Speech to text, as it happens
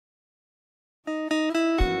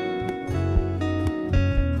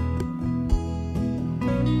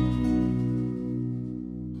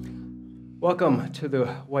Welcome to the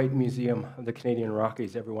Whyte Museum of the Canadian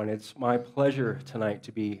Rockies, everyone. It's my pleasure tonight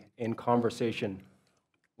to be in conversation,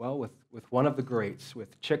 well, with one of the greats,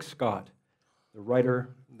 with Chic Scott, the writer,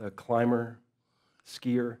 the climber,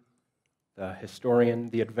 skier, the historian,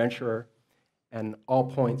 the adventurer, and all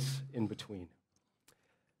points in between.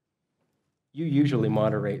 You usually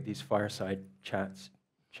moderate these fireside chats,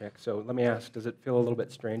 Chic, so let me ask, does it feel a little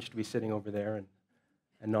bit strange to be sitting over there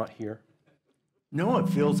and not here? No, it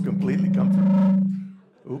feels completely comfortable.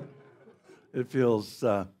 Oop. It feels,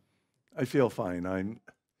 I feel fine.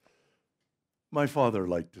 My father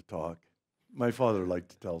liked to talk. My father liked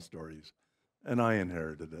to tell stories, and I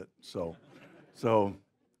inherited it. So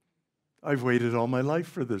I've waited all my life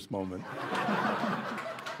for this moment.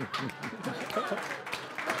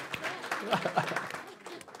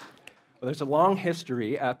 Well, there's a long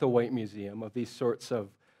history at the Whyte Museum of these sorts of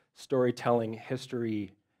storytelling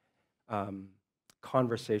history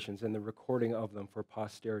conversations and the recording of them for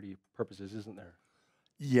posterity purposes, isn't there?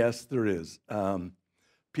 Yes, there is.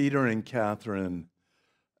 Peter and Catherine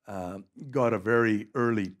got a very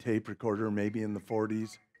early tape recorder, maybe in the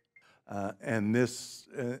 40s, and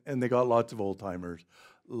they got lots of old timers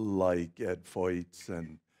like Ed Foyt's,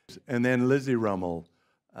 and then Lizzie Rummel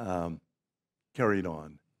carried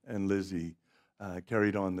on, and Lizzie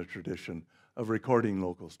carried on the tradition of recording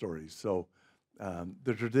local stories. So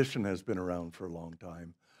the tradition has been around for a long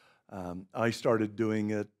time. I started doing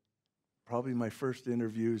it, probably my first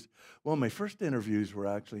interviews were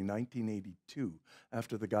actually 1982,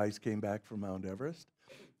 after the guys came back from Mount Everest,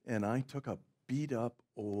 and I took a beat-up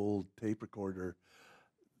old tape recorder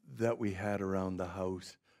that we had around the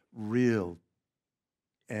house, real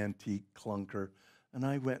antique clunker, and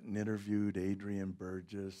I went and interviewed Adrian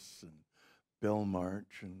Burgess and Bill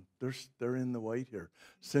March, and they're in the Whyte here.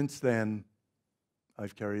 Since then,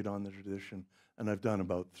 I've carried on the tradition, and I've done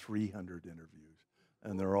about 300 interviews,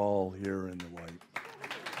 and they're all here in the Whyte.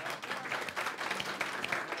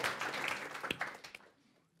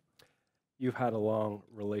 You've had a long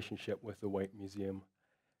relationship with the Whyte Museum,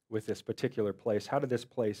 with this particular place. How did this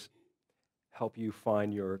place help you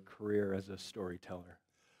find your career as a storyteller?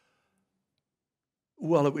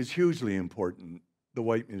 Well, it was hugely important. The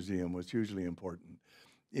Whyte Museum was hugely important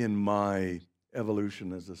in my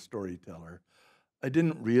evolution as a storyteller. I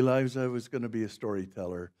didn't realize I was going to be a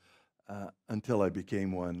storyteller until I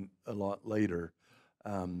became one a lot later.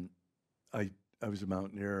 I was a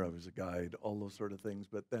mountaineer, I was a guide, all those sort of things.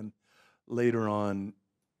 But then later on,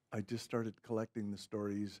 I just started collecting the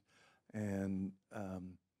stories, and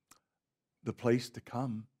the place to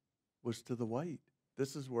come was to the Whyte.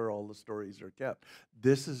 This is where all the stories are kept.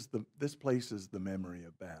 This place is the memory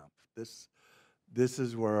of Banff. This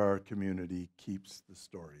is where our community keeps the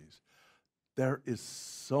stories. There is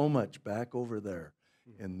so much back over there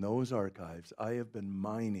in those archives. I have been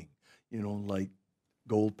mining, like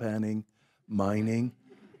gold panning, mining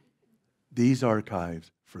these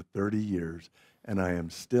archives for 30 years, and I am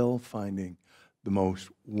still finding the most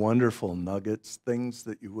wonderful nuggets, things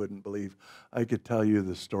that you wouldn't believe. I could tell you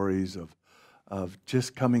the stories of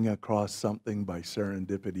just coming across something by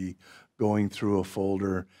serendipity, going through a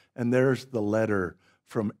folder, and there's the letter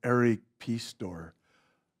from Eric Pistor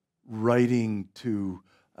writing to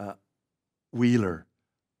Wheeler,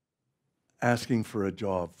 asking for a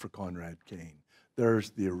job for Conrad Kane.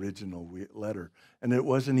 There's the original letter, and it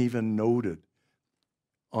wasn't even noted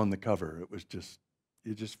on the cover. It was just,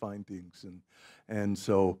 you just find things, and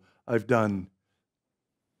so I've done,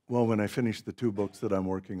 well, when I finish the 2 books that I'm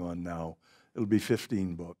working on now, it'll be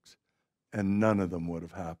 15 books, and none of them would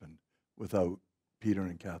have happened without Peter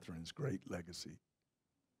and Catherine's great legacy.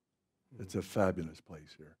 It's a fabulous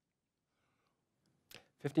place here.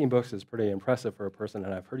 15 books is pretty impressive for a person,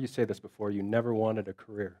 and I've heard you say this before, you never wanted a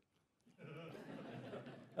career.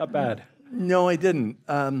 Not bad. No, I didn't.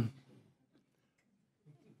 I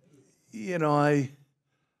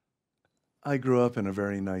grew up in a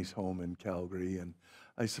very nice home in Calgary, and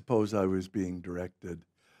I suppose I was being directed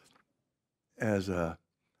as a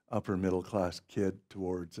upper middle class kid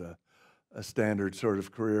towards a standard sort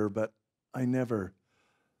of career, but I never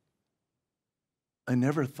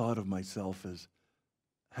thought of myself as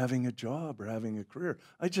having a job or having a career.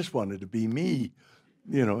 I just wanted to be me.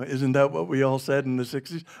 Isn't that what we all said in the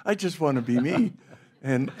 60s? I just want to be me.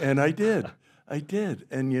 And I did.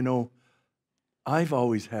 And I've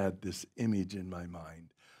always had this image in my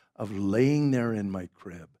mind of laying there in my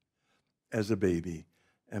crib as a baby,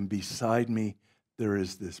 and beside me there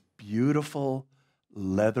is this beautiful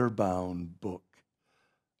leather-bound book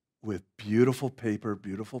with beautiful paper,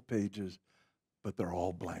 beautiful pages, but they're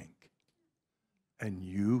all blank. And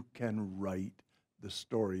you can write the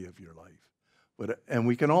story of your life And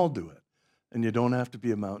we can all do it. And you don't have to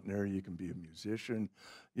be a mountaineer. You can be a musician.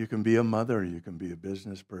 You can be a mother. You can be a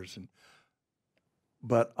business person.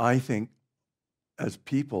 But I think as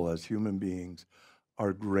people, as human beings,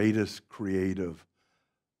 our greatest creative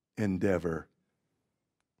endeavor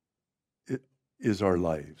is our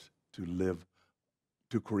lives, to live,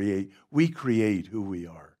 to create. We create who we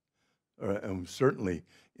are. And certainly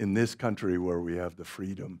in this country where we have the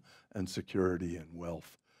freedom and security and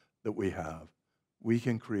wealth that we have, we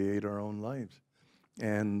can create our own lives.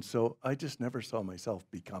 And so I just never saw myself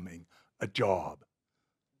becoming a job.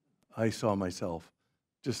 I saw myself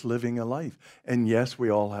just living a life. And yes, we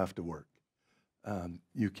all have to work.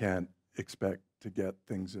 You can't expect to get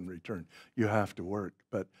things in return. You have to work,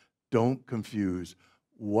 but don't confuse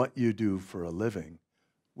what you do for a living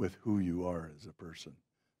with who you are as a person.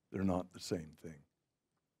 They're not the same thing.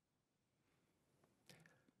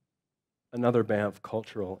 Another Banff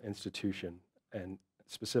cultural institution, and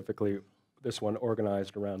specifically this one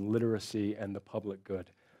organized around literacy and the public good.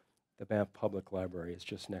 The Banff Public Library is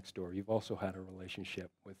just next door. You've also had a relationship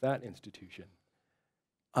with that institution.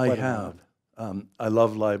 I have. I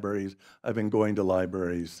love libraries. I've been going to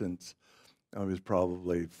libraries since I was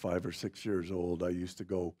probably 5 or 6 years old. I used to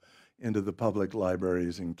go into the public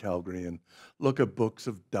libraries in Calgary and look at books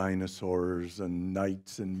of dinosaurs and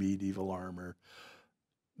knights in medieval armor.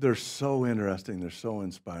 They're so interesting. They're so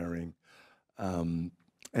inspiring. And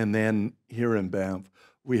then here in Banff,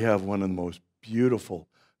 we have one of the most beautiful,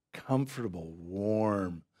 comfortable,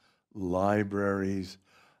 warm libraries.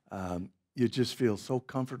 You just feel so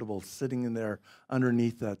comfortable sitting in there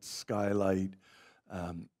underneath that skylight,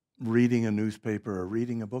 reading a newspaper or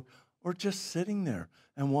reading a book, or just sitting there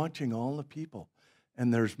and watching all the people.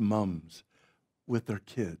 And there's mums with their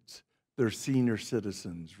kids. There's senior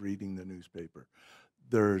citizens reading the newspaper.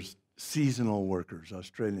 There's seasonal workers,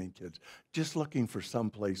 Australian kids, just looking for some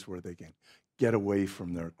place where they can get away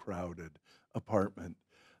from their crowded apartment.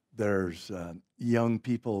 There's young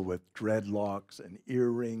people with dreadlocks and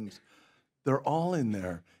earrings. They're all in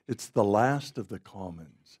there. It's the last of the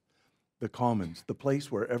commons, the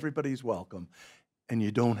place where everybody's welcome and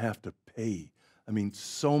you don't have to pay. I mean,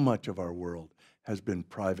 so much of our world has been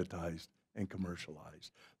privatized and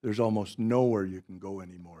commercialized. There's almost nowhere you can go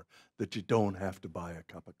anymore that you don't have to buy a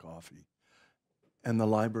cup of coffee. And the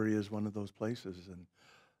library is one of those places. And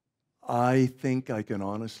I think I can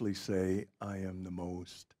honestly say I am the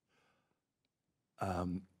most,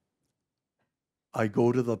 I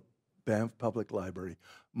go to the Banff Public Library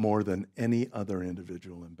more than any other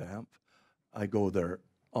individual in Banff. I go there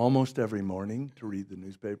almost every morning to read the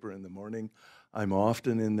newspaper in the morning. I'm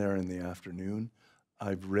often in there in the afternoon.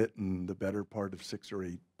 I've written the better part of 6 or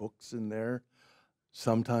 8 books in there.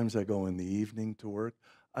 Sometimes I go in the evening to work.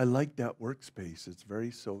 I like that workspace. It's very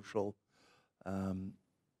social. And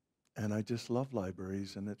I just love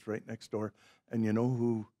libraries, and it's right next door. And you know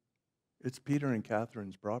who? It's Peter and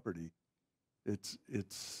Catherine's property. It's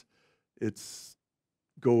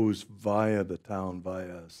goes via the town,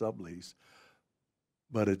 via a sublease.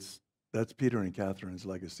 But that's Peter and Catherine's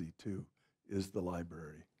legacy too, is the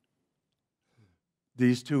library.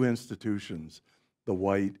 These two institutions, the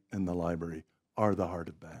Whyte and the library, are the heart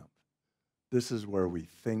of Banff. This is where we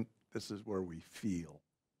think, this is where we feel.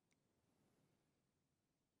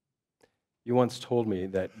 You once told me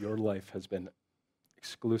that your life has been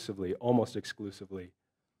exclusively, almost exclusively,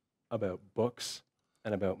 about books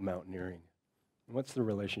and about mountaineering. What's the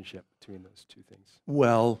relationship between those two things?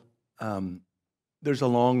 Well, there's a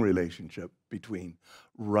long relationship between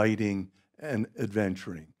writing and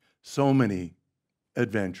adventuring. So many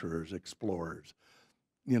adventurers, explorers,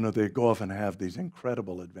 you know, they go off and have these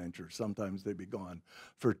incredible adventures. Sometimes they'd be gone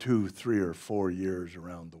for 2, 3, or 4 years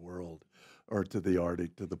around the world, or to the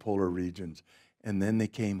Arctic, to the polar regions. And then they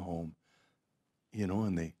came home, you know,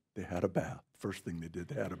 and they had a bath. First thing they did,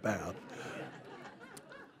 they had a bath.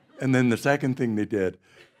 And then the second thing they did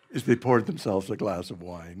is they poured themselves a glass of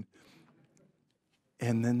wine.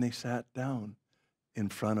 And then they sat down in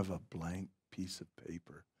front of a blank piece of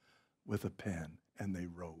paper with a pen, and they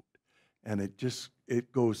wrote. And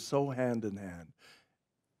it goes so hand in hand,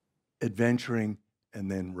 adventuring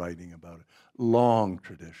and then writing about it. Long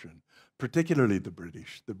tradition, particularly the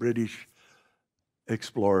British. The British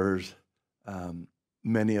explorers,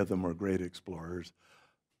 many of them are great explorers,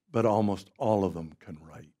 but almost all of them can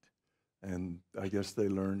write. And I guess they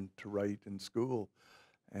learned to write in school,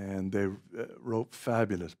 and they wrote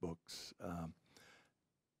fabulous books.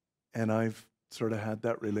 And I've sort of had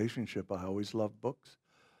that relationship. I always loved books.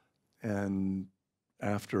 And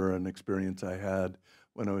after an experience I had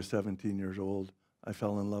when I was 17 years old, I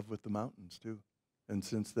fell in love with the mountains too. And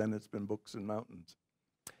since then, it's been books and mountains.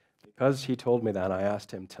 Because he told me that, I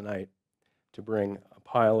asked him tonight to bring a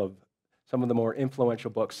pile of some of the more influential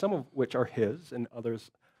books, some of which are his and others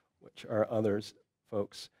which are others,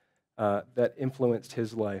 folks, that influenced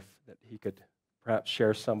his life, that he could perhaps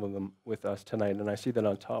share some of them with us tonight. And I see that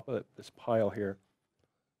on top of this pile here.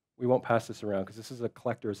 We won't pass this around because this is a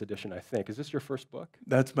collector's edition, I think. Is this your first book?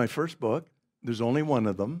 That's my first book. There's only one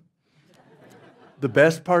of them. The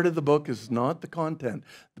best part of the book is not the content.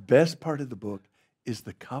 The best part of the book is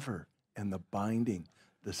the cover and the binding,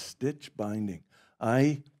 the stitch binding.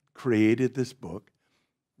 I created this book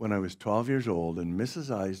when I was 12 years old in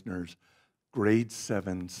Mrs. Eisner's grade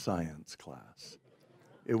 7 science class.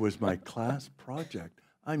 It was my class project.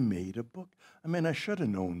 I made a book. I mean, I should have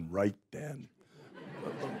known right then.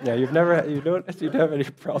 Yeah, you don't have any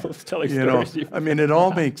problems telling stories. I mean, it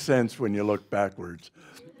all makes sense when you look backwards.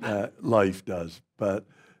 Life does, but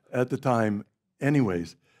at the time,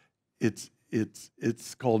 anyways, it's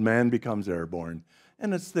called Man Becomes Airborne,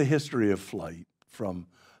 and it's the history of flight from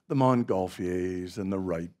the Montgolfiers and the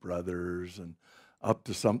Wright brothers, and up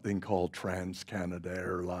to something called Trans-Canada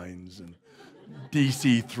Airlines and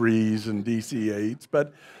DC-3s and DC-8s,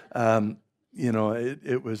 but.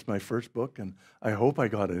 It was my first book, and I hope I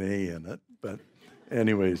got an A in it. But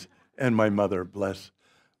anyways, and my mother, bless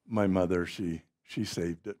my mother, she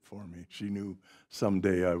saved it for me. She knew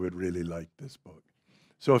someday I would really like this book.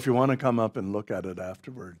 So if you want to come up and look at it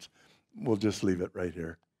afterwards, we'll just leave it right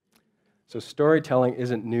here. So storytelling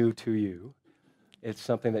isn't new to you. It's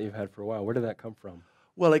something that you've had for a while. Where did that come from?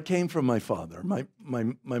 Well, it came from my father. My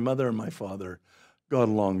mother and my father got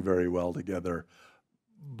along very well together.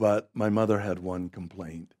 But my mother had one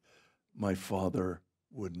complaint. My father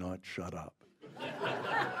would not shut up.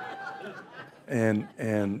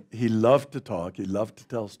 and he loved to talk. He loved to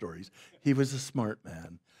tell stories. He was a smart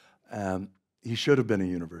man. He should have been a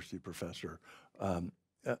university professor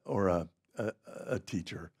or a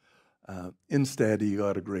teacher. Instead, he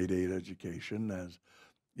got a grade 8 education, as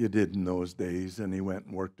you did in those days, and he went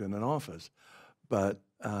and worked in an office. But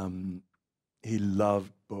he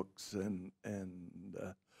loved books, and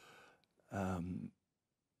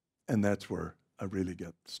that's where I really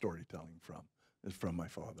get storytelling from, is from my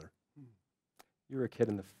father. You were a kid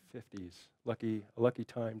in the 50s. A lucky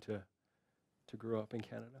time to grow up in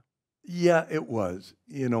Canada. Yeah, it was.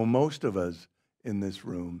 Most of us in this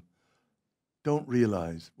room don't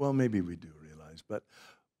realize, well, maybe we do realize, but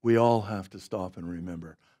we all have to stop and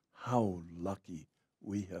remember how lucky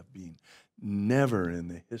we have been. Never in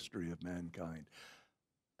the history of mankind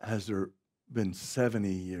has there been 70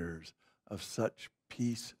 years of such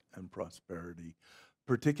peace and prosperity,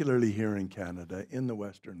 particularly here in Canada, in the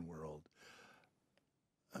Western world.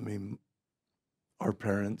 I mean, our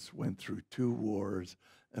parents went through 2 wars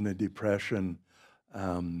and a depression.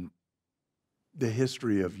 The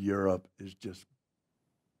history of Europe is just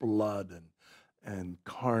blood and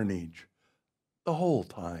carnage. The whole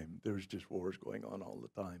time, there's just wars going on all the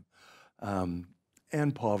time.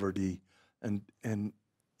 And poverty, and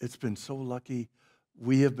it's been so lucky.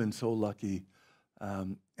 We have been so lucky,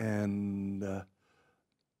 and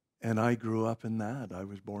I grew up in that. I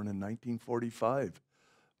was born in 1945,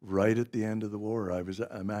 right at the end of the war.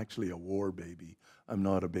 I'm actually a war baby. I'm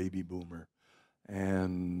not a baby boomer,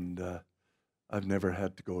 and I've never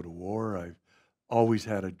had to go to war. I've always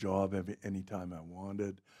had a job anytime I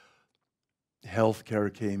wanted.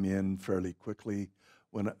 Healthcare came in fairly quickly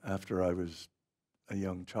after I was a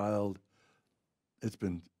young child.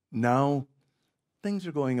 Now, things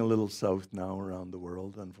are going a little south now around the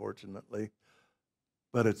world, unfortunately,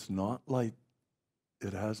 but it's not like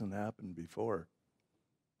it hasn't happened before.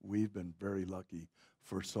 We've been very lucky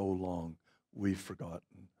for so long. We've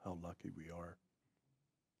forgotten how lucky we are.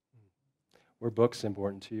 Were books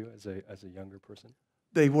important to you as a younger person?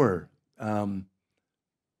 They were.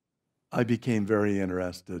 I became very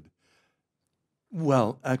interested.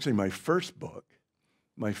 Well, actually, my first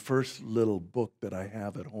little book that I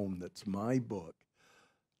have at home that's my book,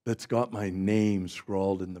 that's got my name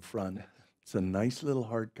scrawled in the front. It's a nice little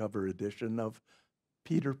hardcover edition of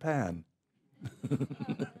Peter Pan.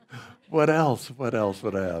 What else would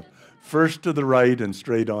I have? First to the right and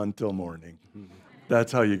straight on till morning.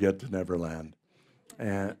 That's how you get to Neverland.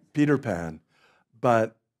 Peter Pan.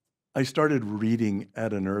 But I started reading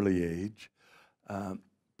at an early age.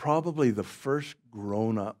 Probably the first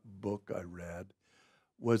grown-up book I read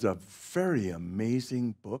was a very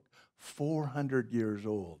amazing book, 400 years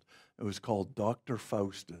old. It was called Dr.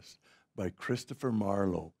 Faustus by Christopher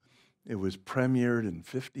Marlowe. It was premiered in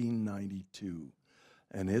 1592,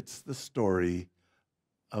 and it's the story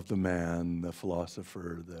of the man, the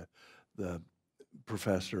philosopher, the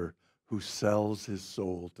professor who sells his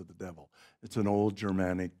soul to the devil. It's an old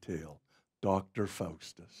Germanic tale, Dr.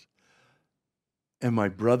 Faustus. And my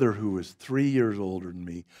brother, who was 3 years older than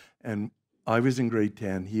me, and I was in grade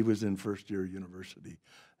 10, he was in first year university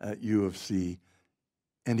at U of C,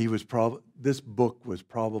 and this book was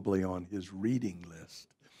probably on his reading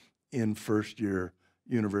list in first year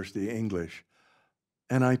university English.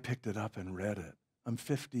 And I picked it up and read it. I'm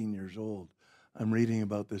 15 years old. I'm reading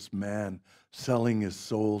about this man selling his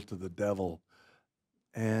soul to the devil.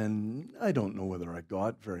 And I don't know whether I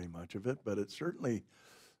got very much of it, but it certainly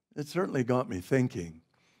got me thinking.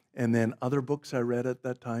 And then other books I read at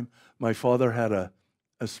that time. My father had a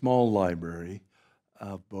small library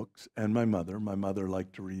of books, and my mother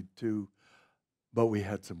liked to read too, but we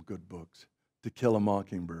had some good books. To Kill a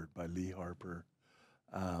Mockingbird by Lee Harper,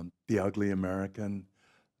 The Ugly American,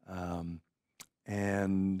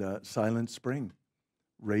 and Silent Spring.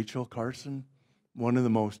 Rachel Carson, one of the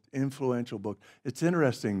most influential books. It's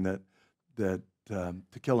interesting that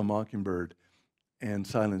To Kill a Mockingbird and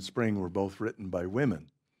Silent Spring were both written by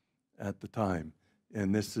women at the time.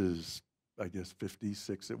 And this is, I guess,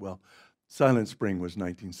 56. Well, Silent Spring was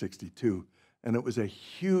 1962, and it was a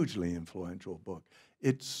hugely influential book.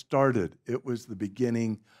 It was the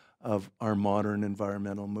beginning of our modern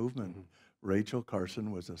environmental movement. Mm-hmm. Rachel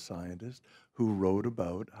Carson was a scientist who wrote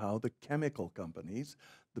about how the chemical companies,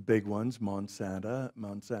 the big ones,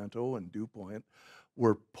 Monsanto and DuPont,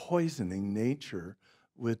 were poisoning nature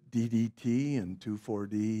with DDT and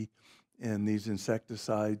 2,4-D and these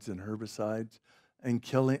insecticides and herbicides and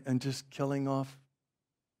just killing off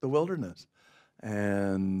the wilderness.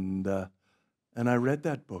 And I read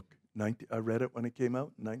that book. I read it when it came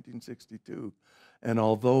out in 1962. And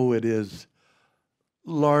although it is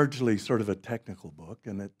largely sort of a technical book,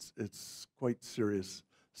 and it's quite serious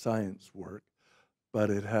science work, but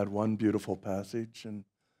it had one beautiful passage. And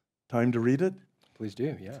time to read it? Please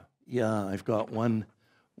do, yeah. Yeah, I've got one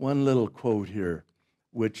little quote here,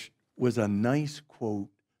 which was a nice quote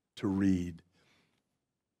to read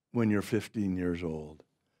when you're 15 years old.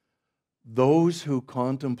 Those who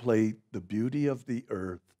contemplate the beauty of the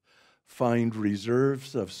earth find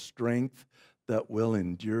reserves of strength that will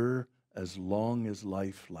endure as long as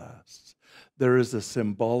life lasts. There is a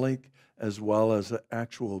symbolic as well as an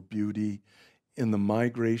actual beauty in the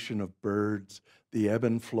migration of birds, the ebb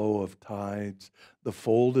and flow of tides, the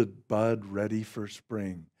folded bud ready for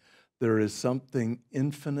spring. There is something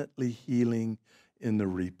infinitely healing in the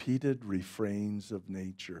repeated refrains of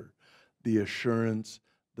nature, the assurance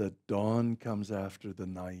that dawn comes after the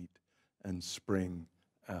night and spring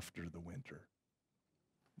after the winter.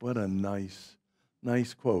 What a nice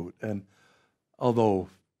quote. And although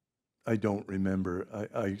I don't remember,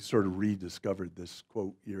 I sort of rediscovered this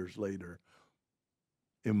quote years later.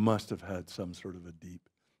 It must have had some sort of a deep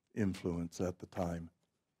influence at the time.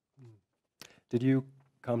 Did you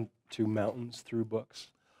come to mountains through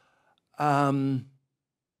books?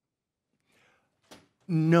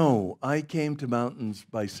 No, I came to mountains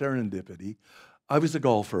by serendipity. I was a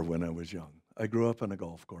golfer when I was young. I grew up on a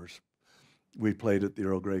golf course. We played at the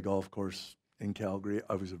Earl Grey Golf Course in Calgary.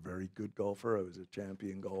 I was a very good golfer. I was a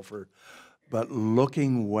champion golfer. But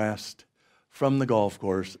looking west from the golf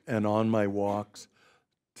course and on my walks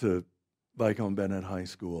to Viscount Bennett High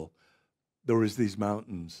School, there was these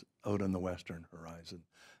mountains out on the western horizon.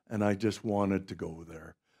 And I just wanted to go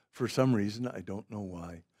there. For some reason, I don't know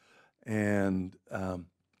why. And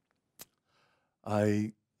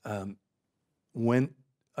I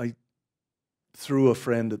through a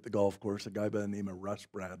friend at the golf course, a guy by the name of Russ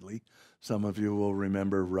Bradley. Some of you will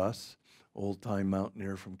remember Russ, old-time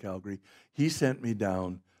mountaineer from Calgary. He sent me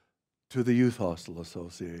down to the Youth Hostel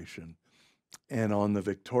Association. And on the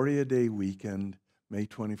Victoria Day weekend, May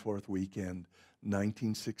 24th weekend,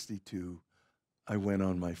 1962, I went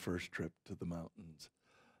on my first trip to the mountains.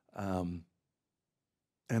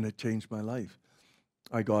 And it changed my life.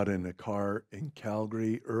 I got in a car in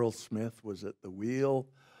Calgary. Earl Smith was at the wheel.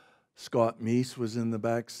 Scott Meese was in the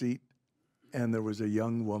back seat. And there was a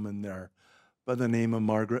young woman there by the name of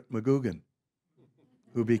Margaret McGugan,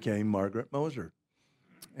 who became Margaret Moser.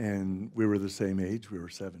 And we were the same age. We were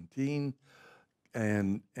 17.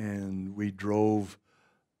 And we drove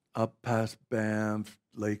up past Banff,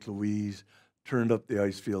 Lake Louise, turned up the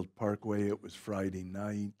Icefield Parkway. It was Friday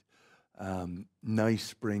night. Nice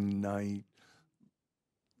spring night,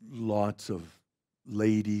 lots of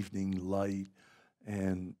late evening light,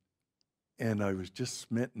 and I was just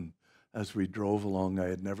smitten as we drove along. I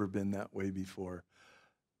had never been that way before.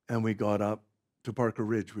 And we got up to Parker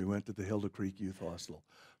Ridge. We went to the Hilda Creek Youth Hostel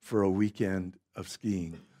for a weekend of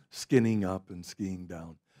skiing, skinning up and skiing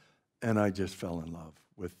down. and I just fell in love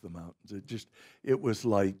with the mountains. It was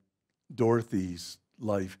like Dorothy's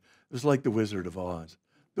life. It was like the Wizard of Oz.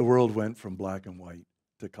 The world went from black and white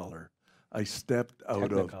to color. I stepped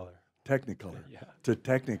out of Technicolor Yeah. to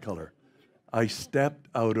Technicolor. I stepped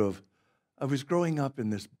out of, I was growing up in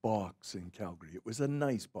this box in Calgary. It was a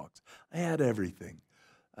nice box. I had everything.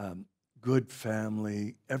 Good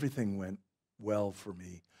family, everything went well for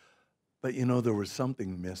me. But you know, there was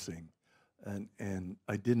something missing, and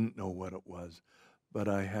I didn't know what it was, but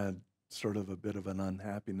I had sort of a bit of an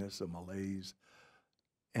unhappiness, a malaise.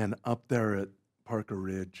 And up there at Parker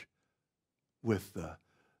Ridge with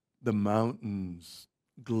the mountains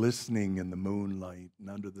glistening in the moonlight and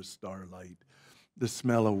under the starlight, the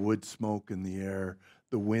smell of wood smoke in the air,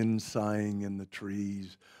 the wind sighing in the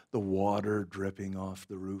trees, the water dripping off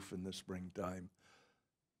the roof in the springtime.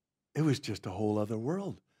 It was just a whole other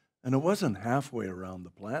world. And it wasn't halfway around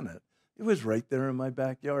the planet. It was right there in my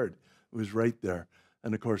backyard. It was right there.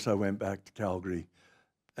 And of course, I went back to Calgary,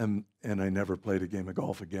 and I never played a game of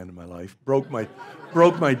golf again in my life. Broke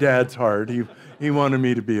my dad's heart. He wanted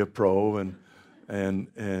me to be a pro, and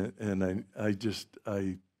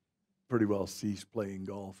I pretty well ceased playing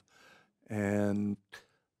golf, and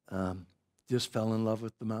just fell in love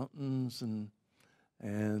with the mountains,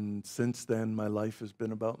 and since then my life has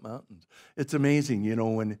been about mountains. It's amazing, you know,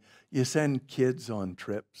 when you send kids on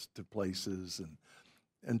trips to places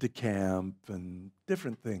and to camp and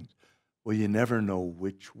different things. Well, you never know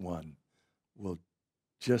which one will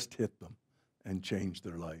just hit them and change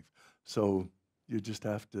their life. So you just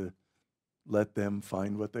have to let them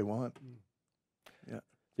find what they want. Yeah.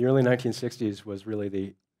 The early 1960s was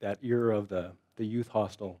really that era of the youth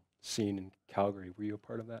hostel scene in Calgary. Were you a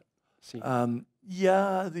part of that scene?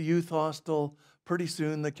 Yeah, the youth hostel. Pretty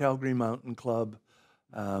soon, the Calgary Mountain Club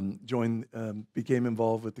became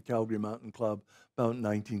involved with the Calgary Mountain Club about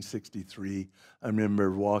 1963. I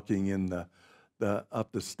remember walking in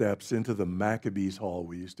up the steps into the Maccabees Hall.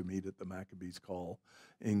 We used to meet at the Maccabees Hall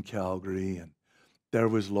in Calgary, and there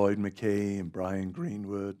was Lloyd McKay and Brian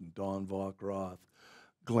Greenwood and Don Vockroth,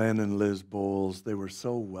 Glenn and Liz Bowles. They were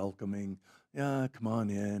so welcoming. Yeah, come on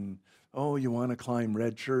in. Oh, you want to climb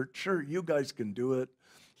Red Shirt? Sure, you guys can do it.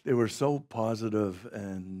 They were so positive,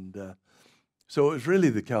 and so it was really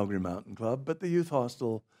the Calgary Mountain Club. But the youth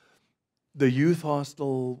hostel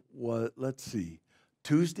was, let's see,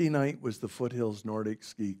 Tuesday night was the Foothills Nordic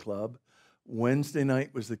Ski Club. Wednesday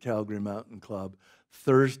night was the Calgary Mountain Club.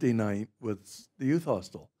 Thursday night was the youth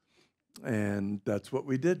hostel. And that's what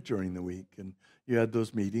we did during the week. And you had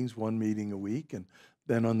those meetings, one meeting a week, and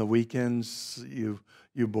then on the weekends, you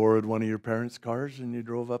borrowed one of your parents' cars and you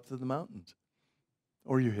drove up to the mountains.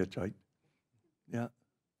 Or you hitchhiked. Yeah.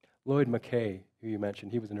 Lloyd McKay, who you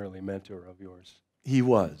mentioned, he was an early mentor of yours. He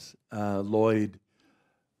was. Lloyd,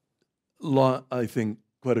 I think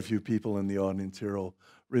quite a few people in the audience here will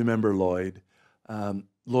remember Lloyd.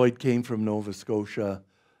 Lloyd came from Nova Scotia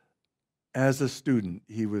as a student.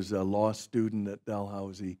 He was a law student at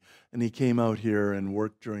Dalhousie, and he came out here and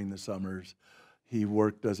worked during the summers. He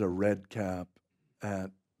worked as a red cap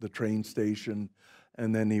at the train station,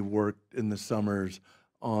 and then he worked in the summers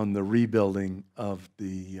on the rebuilding of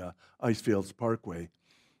the Icefields Parkway.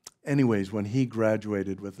 Anyways, when he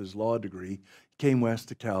graduated with his law degree, he came west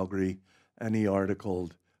to Calgary, and he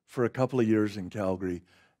articled for a couple of years in Calgary,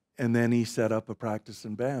 and then he set up a practice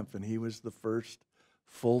in Banff, and he was the first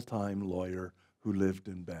full-time lawyer who lived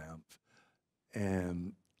in Banff.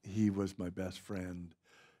 And he was my best friend.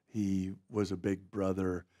 He was a big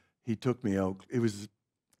brother. He took me out. He was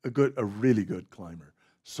a really good climber,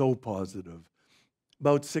 so positive.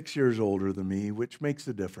 About 6 years older than me, which makes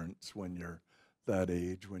a difference when you're that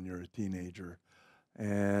age, when you're a teenager.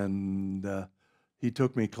 And he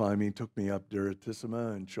took me climbing, took me up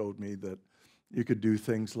Duratissima and showed me that you could do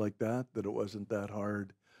things like that it wasn't that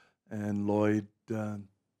hard. And Lloyd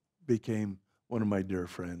became one of my dear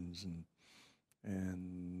friends,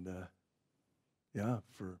 and yeah,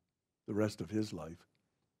 for the rest of his life.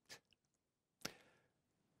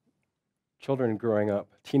 Children growing up,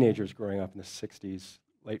 teenagers growing up in the 60s,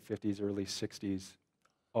 late 50s, early 60s,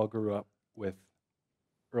 all grew up with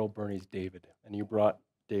Earl Birney's David, and you brought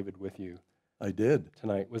David with you. I did.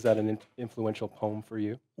 Tonight. Was that an influential poem for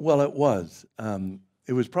you? Well, it was.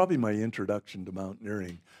 It was probably my introduction to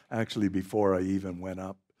mountaineering, actually, before I even went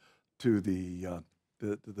up to the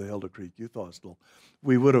Hilda Creek Youth Hostel.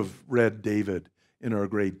 We would have read David in our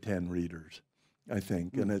grade 10 readers, I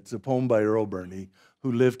think. And it's a poem by Earl Birney,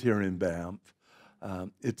 who lived here in Banff.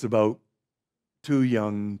 It's about two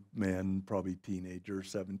young men, probably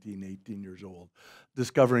teenagers, 17, 18 years old,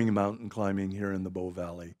 discovering mountain climbing here in the Bow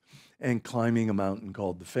Valley and climbing a mountain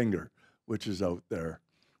called the Finger, which is out there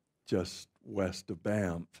just west of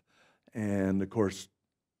Banff. And of course,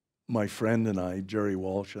 my friend and I, Jerry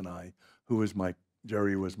Walsh and I,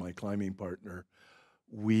 Jerry was my climbing partner,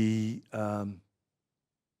 we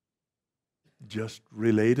just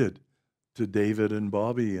related to David and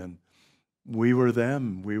Bobby, and we were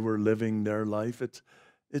them. We were living their life.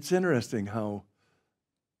 It's interesting how,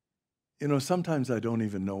 sometimes I don't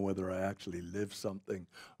even know whether I actually lived something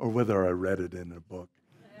or whether I read it in a book.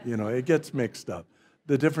 It gets mixed up.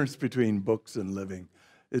 The difference between books and living,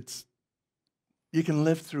 you can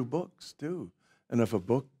live through books too. And if a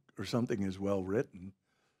book or something is well written,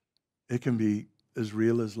 it can be as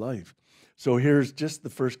real as life. So here's just the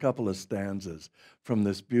first couple of stanzas from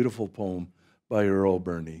this beautiful poem by Earl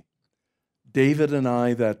Burney. David and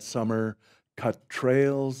I that summer cut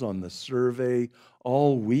trails on the survey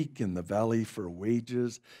all week in the valley for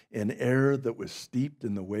wages, in air that was steeped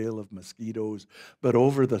in the wail of mosquitoes. But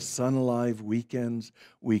over the sun-alive weekends,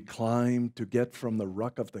 we climbed to get from the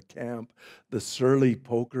ruck of the camp the surly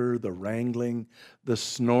poker, the wrangling, the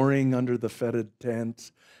snoring under the fetid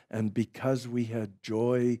tents. And because we had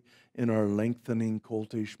joy in our lengthening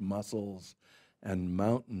coltish muscles, and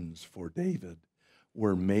mountains for David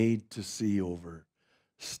were made to see over,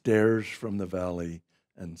 stairs from the valley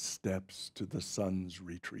and steps to the sun's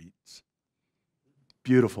retreats.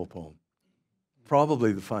 Beautiful poem.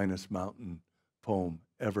 Probably the finest mountain poem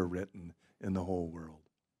ever written in the whole world,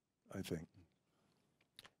 I think.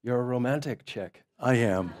 You're a romantic, Chic. I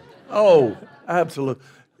am. Oh, absolutely.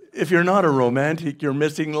 If you're not a romantic, you're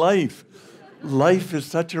missing life. Life is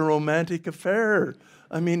such a romantic affair.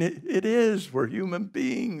 I mean, it is. We're human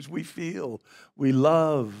beings. We feel, we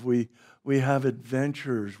love, we have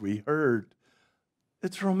adventures, we hurt.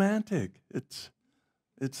 It's romantic. It's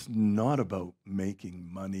not about making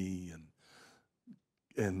money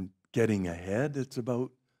and getting ahead. It's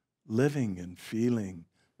about living and feeling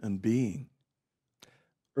and being.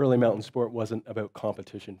 Early mountain sport wasn't about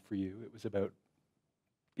competition for you. It was about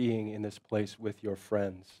being in this place with your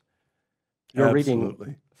friends. You're Absolutely.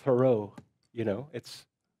 reading Thoreau, it's,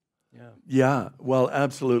 yeah. Yeah, well,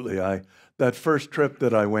 absolutely. That first trip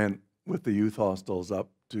that I went with the youth hostels up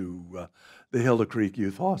to the Hilda Creek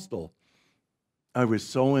Youth Hostel, I was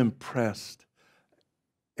so impressed,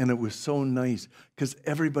 and it was so nice because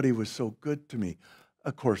everybody was so good to me.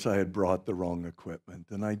 Of course, I had brought the wrong equipment,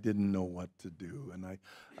 and I didn't know what to do, and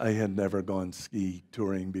I had never gone ski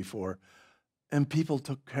touring before, and people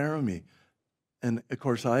took care of me. And of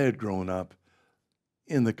course, I had grown up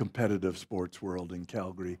in the competitive sports world in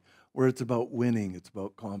Calgary, where it's about winning, it's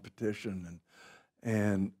about competition.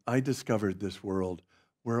 And I discovered this world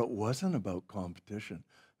where it wasn't about competition.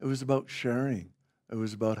 It was about sharing. It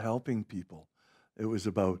was about helping people. It was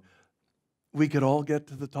about, we could all get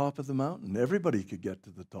to the top of the mountain. Everybody could get to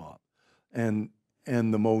the top. And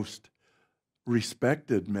the most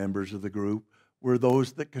respected members of the group were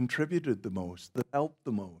those that contributed the most, that helped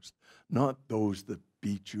the most, not those that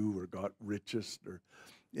beat you or got richest.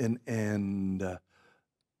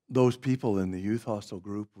 Those people in the youth hostel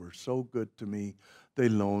group were so good to me. They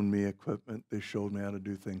loaned me equipment. They showed me how to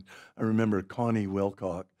do things. I remember Connie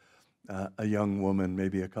Wilcock, a young woman,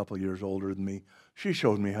 maybe a couple years older than me. She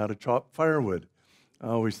showed me how to chop firewood. I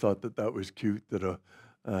always thought that was cute that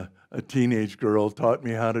a teenage girl taught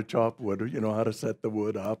me how to chop wood, how to set the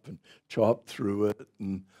wood up and chop through it.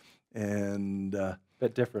 And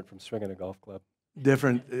Bit different from swinging a golf club.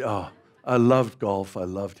 Different. Oh, I loved golf. I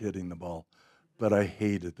loved hitting the ball, but I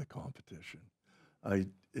hated the competition.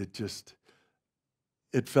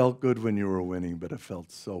 It felt good when you were winning, but it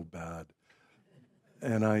felt so bad.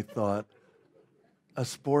 And I thought, a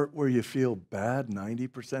sport where you feel bad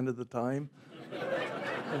 90% of the time?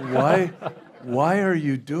 Why are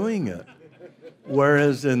you doing it?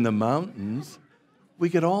 Whereas in the mountains, we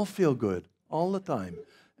could all feel good all the time.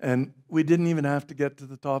 And we didn't even have to get to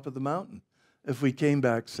the top of the mountain. If we came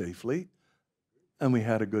back safely and we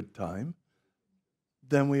had a good time,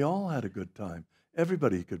 then we all had a good time.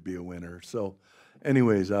 Everybody could be a winner. So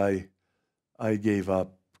anyways, I gave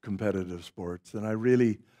up competitive sports,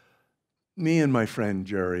 and me and my friend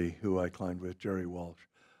Jerry, who I climbed with, Jerry Walsh,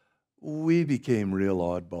 we became real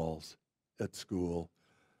oddballs at school.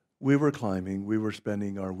 We were climbing, we were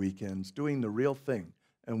spending our weekends doing the real thing,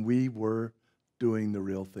 and we were doing the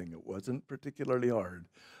real thing. It wasn't particularly hard,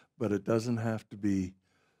 but it doesn't have to be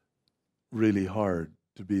really hard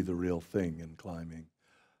to be the real thing in climbing.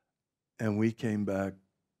 And we came back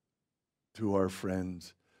to our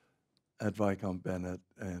friends at Viscount Bennett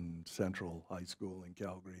and Central High School in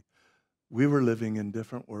Calgary, we were living in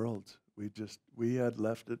different worlds. We had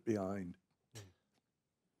left it behind.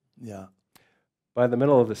 Yeah. By the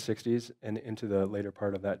middle of the 60s and into the later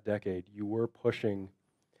part of that decade, you were pushing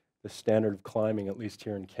the standard of climbing, at least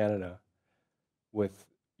here in Canada, with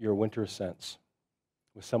your winter ascents,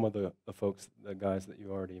 with some of the folks, the guys that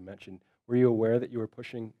you already mentioned. Were you aware that you were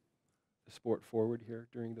pushing the sport forward here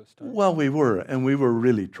during those times? Well, we were, and we were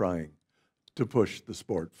really trying to push the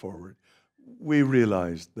sport forward. We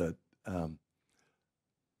realized that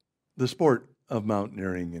the sport of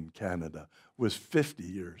mountaineering in Canada was 50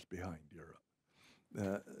 years behind Europe.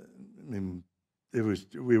 I mean,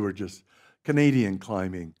 Canadian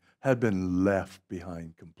climbing had been left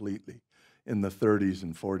behind completely in the 30s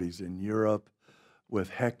and 40s in Europe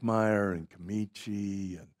with Heckmeyer and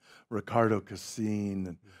Camici and Ricardo Cassine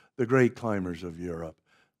and the great climbers of Europe.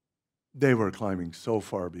 They were climbing so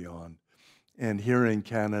far beyond. And here in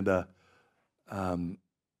Canada,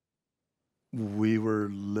 we were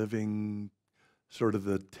living sort of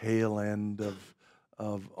the tail end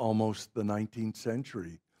of almost the 19th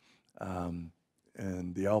century. And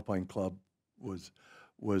the Alpine Club was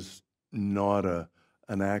not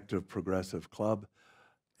an active progressive club.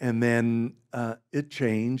 And then it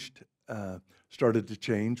changed, started to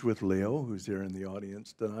change with Leo, who's here in the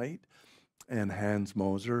audience tonight, and Hans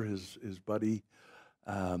Moser, his buddy,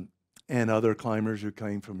 and other climbers who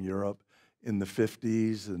came from Europe in the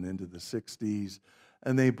 50s and into the 60s.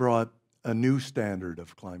 And they brought a new standard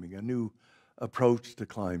of climbing, a new approach to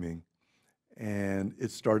climbing, and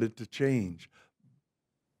it started to change.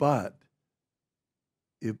 But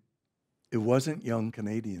it wasn't young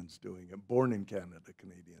Canadians doing it, born in Canada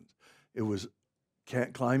Canadians. It was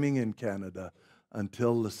climbing in Canada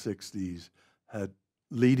until the 60s had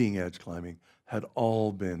leading edge climbing had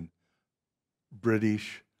all been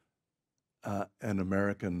British and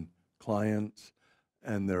American clients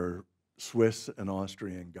and their Swiss and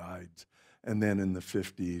Austrian guides. And then in the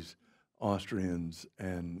 50s, Austrians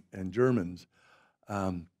and Germans.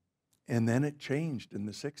 And then it changed in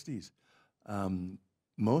the 60s.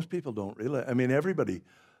 Most people don't realize, I mean, everybody,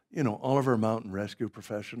 you know, all of our mountain rescue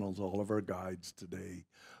professionals, all of our guides today,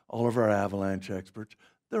 all of our avalanche experts,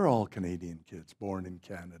 they're all Canadian kids, born in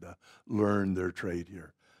Canada, learned their trade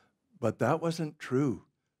here. But that wasn't true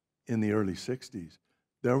in the early 60s.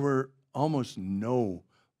 There were almost no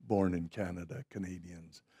born in Canada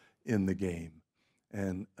Canadians in the game.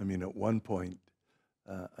 And I mean, at one point,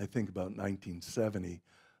 I think about 1970,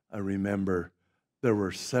 I remember there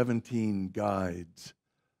were 17 guides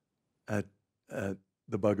at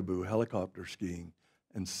the Bugaboo helicopter skiing,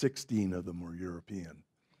 and 16 of them were European.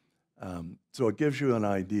 So it gives you an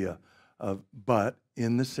idea of, but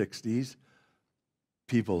in the 60s,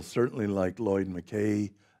 people certainly like Lloyd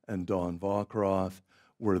McKay and Don Vockroth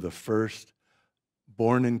were the first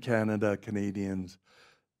born in Canada Canadians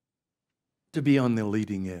to be on the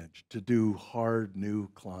leading edge, to do hard new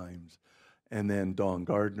climbs. And then Don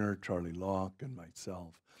Gardner, Charlie Locke, and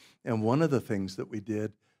myself. And one of the things that we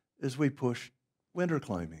did is we pushed winter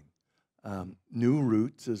climbing, new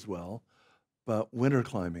routes as well, but winter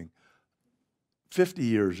climbing. 50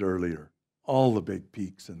 years earlier, all the big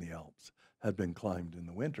peaks in the Alps had been climbed in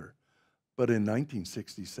the winter. But in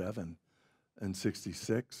 1967 and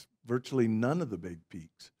 66, virtually none of the big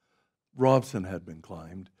peaks. Robson had been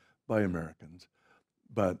climbed by Americans,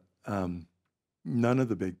 but none of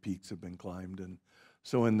the big peaks have been climbed. And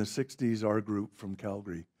so in the 60s, our group from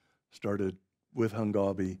Calgary started with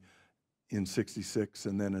Hungabi in 66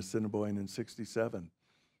 and then Assiniboine in 67.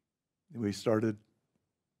 We started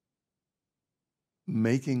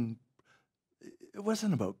making, it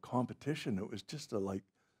wasn't about competition, it was just like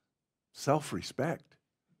self-respect.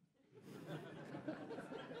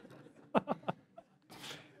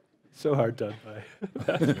 So hard done by.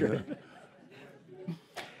 That's great.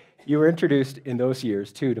 You were introduced in those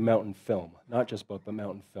years, too, to mountain film, not just book, but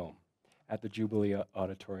mountain film, at the Jubilee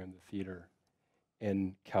Auditorium, the theater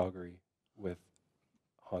in Calgary with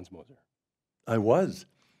Hans Moser. I was.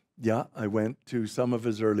 Yeah, I went to some of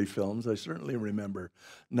his early films. I certainly remember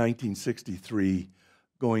 1963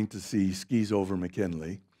 going to see Skis Over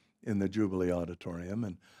McKinley in the Jubilee Auditorium,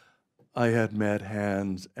 and I had met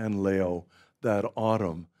Hans and Leo that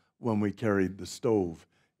autumn when we carried the stove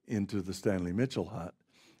into the Stanley Mitchell hut.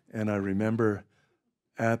 And I remember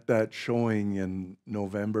at that showing in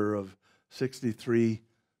November of 63,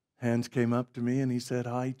 Hans came up to me and he said,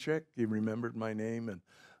 "Hi, Chic." He remembered my name. And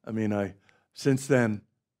I mean, since then,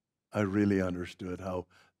 I really understood how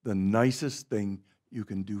the nicest thing you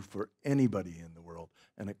can do for anybody in the world,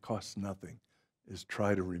 and it costs nothing, is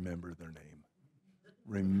try to remember their name.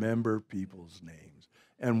 Remember people's names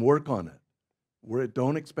and work on it.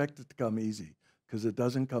 Don't expect it to come easy, because it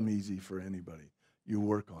doesn't come easy for anybody. You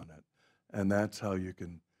work on it, and that's how you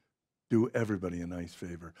can do everybody a nice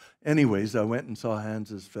favor. Anyways, I went and saw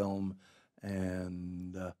Hans's film,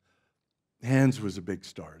 and Hans was a big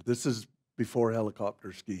star. This is before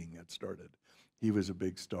helicopter skiing had started. He was a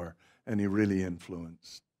big star, and he really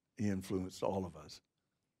influenced all of us.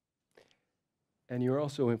 And you were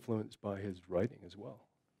also influenced by his writing as well.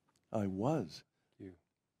 I was. You.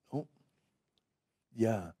 Oh,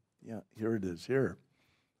 yeah, here it is, here.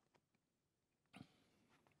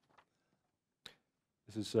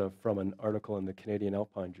 This is from an article in the Canadian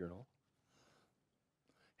Alpine Journal.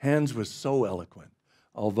 Hans was so eloquent,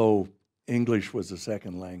 although English was a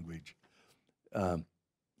second language.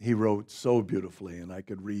 He wrote so beautifully, and I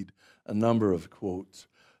could read a number of quotes,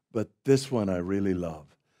 but this one I really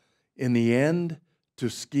love. In the end, to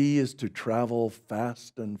ski is to travel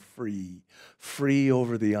fast and free, free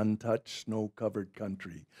over the untouched, snow-covered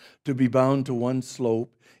country. To be bound to one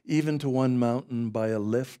slope, even to one mountain by a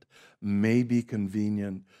lift, may be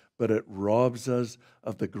convenient, but it robs us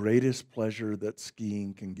of the greatest pleasure that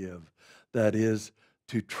skiing can give. That is,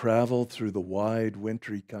 to travel through the wide,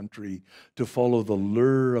 wintry country, to follow the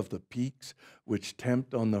lure of the peaks which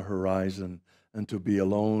tempt on the horizon, and to be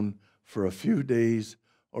alone for a few days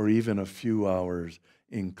or even a few hours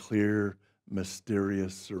in clear,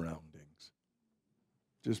 mysterious surroundings.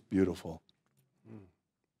 Just beautiful.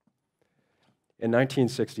 In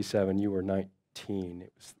 1967, you were 19.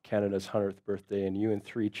 It was Canada's 100th birthday, and you and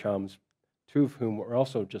three chums, two of whom were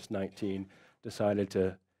also just 19, decided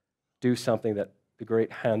to do something that the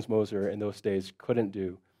great Hans Moser in those days couldn't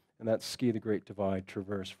do, and that's ski the Great Divide,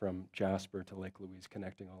 traverse from Jasper to Lake Louise,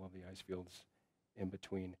 connecting all of the ice fields in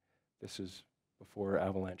between. This is before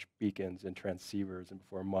avalanche beacons and transceivers and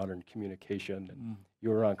before modern communication, and you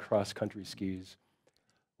were on cross-country skis.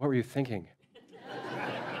 What were you thinking?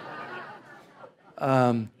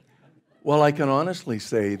 Well, I can honestly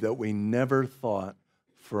say that we never thought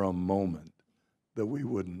for a moment that we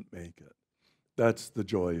wouldn't make it. That's the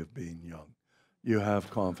joy of being young. You have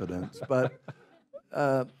confidence, but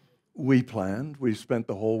we planned. We spent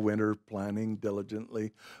the whole winter planning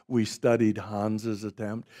diligently. We studied Hans's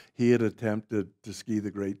attempt. He had attempted to ski the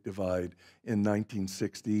Great Divide in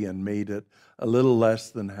 1960 and made it a little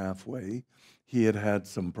less than halfway. He had had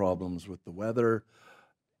some problems with the weather,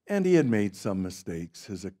 and he had made some mistakes.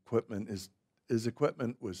 His equipment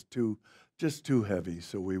was just too heavy,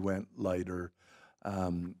 so we went lighter.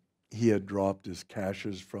 He had dropped his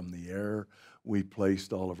caches from the air. We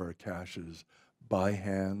placed all of our caches by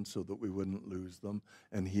hand so that we wouldn't lose them,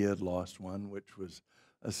 and he had lost one, which was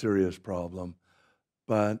a serious problem.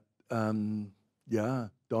 But yeah,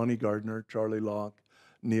 Donnie Gardner, Charlie Locke,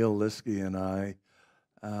 Neil Liskey, and I,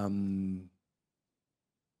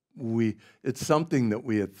 it's something that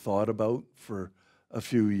we had thought about for a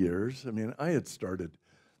few years. I mean, I had started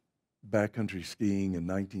backcountry skiing in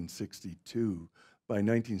 1962. By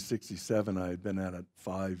 1967, I had been at it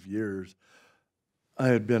 5 years. I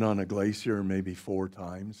had been on a glacier maybe 4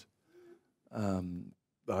 times.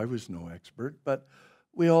 I was no expert, but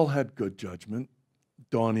we all had good judgment.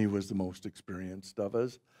 Donnie was the most experienced of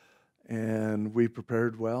us, and we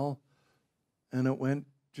prepared well, and it went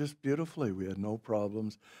just beautifully. We had no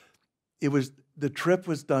problems. The trip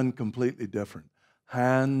was done completely different.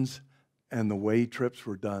 Hans and the way trips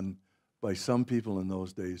were done by some people in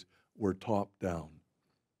those days were top down.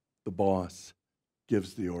 The boss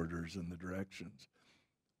gives the orders and the directions.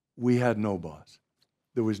 We had no boss.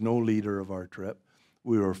 There was no leader of our trip.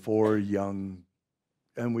 We were 4 young,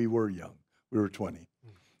 and we were young. We were 20.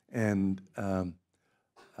 And I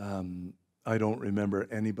don't remember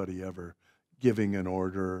anybody ever giving an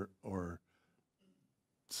order or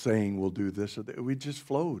saying we'll do this or that. We just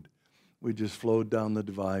flowed. We just flowed down the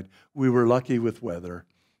divide. We were lucky with weather,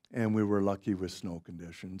 and we were lucky with snow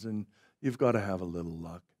conditions. And you've got to have a little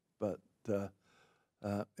luck. But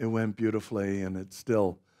it went beautifully, and it's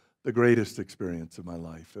still the greatest experience of my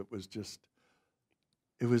life. It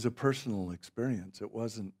was a personal experience. It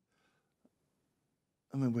wasn't,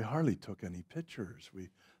 we hardly took any pictures. We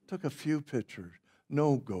took a few pictures,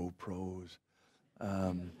 no GoPros.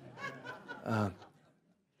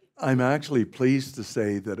 I'm actually pleased to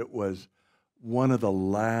say that it was one of the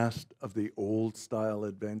last of the old style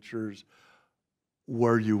adventures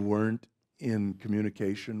where you weren't in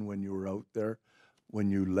communication when you were out there.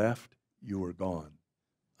 When you left, you were gone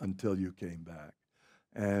until you came back.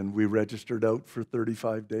 And we registered out for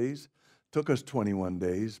 35 days. Took us 21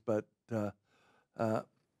 days, but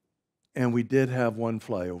and we did have one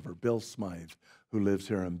flyover, Bill Smythe, who lives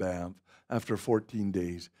here in Banff, after 14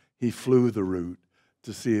 days, he flew the route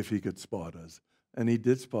to see if he could spot us. And he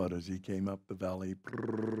did spot us. He came up the valley,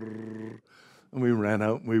 and we ran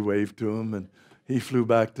out and we waved to him, and he flew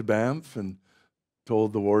back to Banff and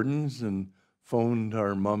told the wardens and phoned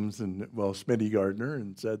our mums and, well, Smitty Gardner,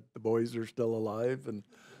 and said the boys are still alive.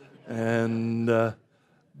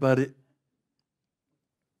 But it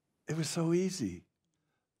was so easy.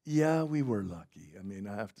 Yeah, we were lucky. I mean,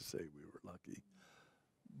 I have to say we were lucky.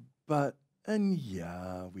 And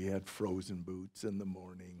yeah, we had frozen boots in the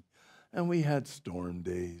morning, and we had storm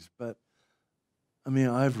days. But, I mean,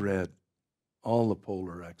 I've read all the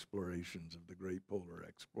polar explorations of the great polar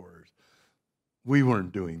explorers. We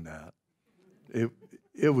weren't doing that.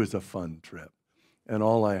 It was a fun trip, and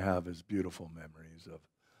all I have is beautiful memories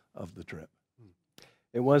of the trip.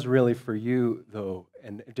 It was really for you, though,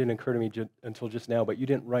 and it didn't occur to me until just now, but you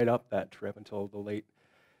didn't write up that trip until the late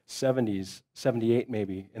 70s, 78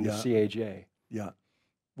 maybe, in the CAJ. Yeah.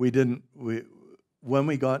 We didn't. When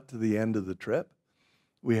we got to the end of the trip,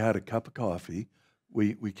 we had a cup of coffee.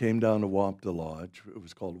 We came down to Wapta Lodge. It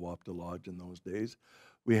was called Wapta Lodge in those days.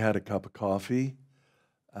 We had a cup of coffee.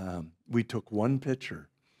 We took one picture.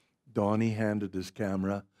 Donnie handed his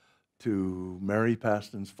camera to Mary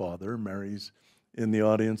Paston's father. Mary's in the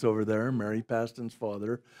audience over there, Mary Paston's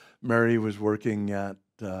father. Mary was working at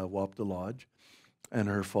Wapta Lodge, and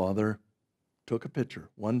her father took a picture,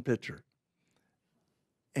 one picture.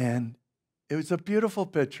 And it was a beautiful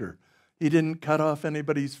picture. He didn't cut off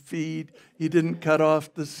anybody's feet. He didn't cut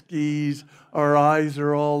off the skis. Our eyes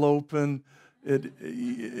are all open.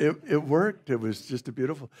 It worked. It was just a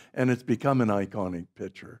beautiful, and it's become an iconic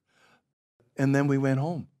picture. And then we went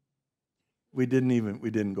home. We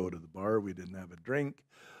didn't go to the bar. We didn't have a drink.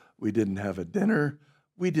 We didn't have a dinner.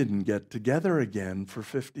 We didn't get together again for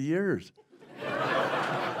 50 years.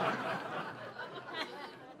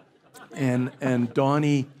 And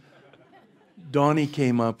Donnie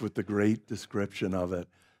came up with the great description of it.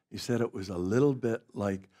 He said it was a little bit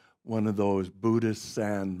like one of those Buddhist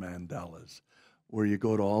sand mandalas, where you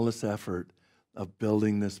go to all this effort of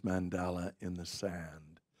building this mandala in the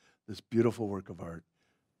sand, this beautiful work of art,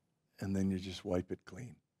 and then you just wipe it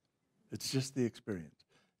clean. It's just the experience.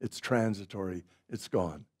 It's transitory. It's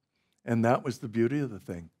gone. And that was the beauty of the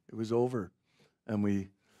thing. It was over. And we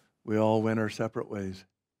all went our separate ways.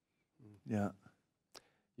 Yeah.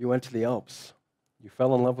 You went to the Alps. You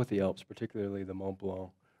fell in love with the Alps, particularly the Mont Blanc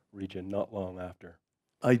region, not long after.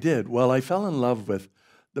 I did. Well, I fell in love with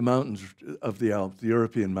the mountains of the Alps, the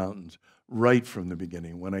European mountains, right from the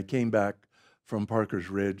beginning. When I came back from Parker's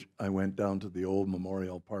Ridge, I went down to the old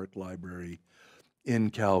Memorial Park Library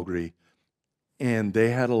in Calgary, and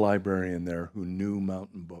they had a librarian there who knew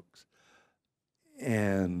mountain books.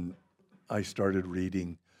 And I started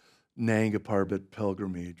reading Nanga Parbat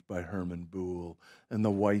Pilgrimage by Herman Boole, and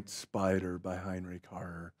The White Spider by Heinrich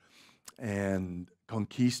Harrer, and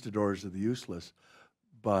Conquistadors of the Useless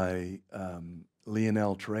by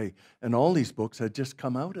Lionel Trey. And all these books had just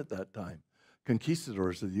come out at that time.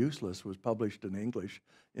 Conquistadors of the Useless was published in English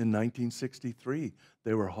in 1963.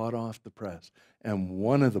 They were hot off the press. And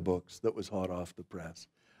one of the books that was hot off the press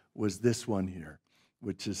was this one here,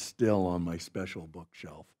 which is still on my special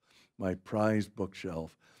bookshelf, my prized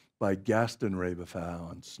bookshelf, by Gaston Rébuffat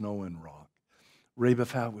on Snow and Rock.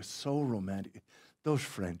 Rébuffat was so romantic. Those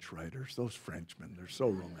French writers, those Frenchmen, they're so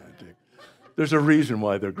romantic. There's a reason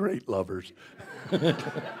why they're great lovers.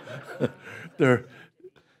 They're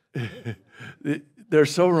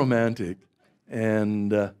so romantic.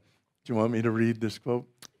 And do you want me to read this quote?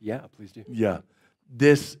 Yeah, please do. Yeah.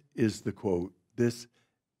 This is the quote. This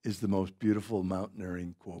is the most beautiful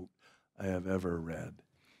mountaineering quote I have ever read.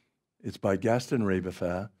 It's by Gaston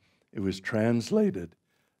Rébuffat. It was translated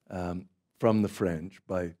from the French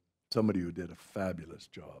by somebody who did a fabulous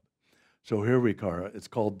job. So here we are. It's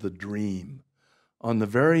called The Dream. On the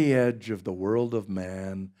very edge of the world of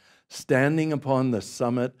man, standing upon the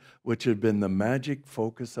summit which had been the magic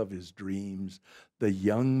focus of his dreams, the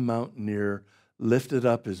young mountaineer lifted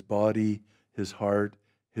up his body, his heart,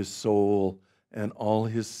 his soul, and all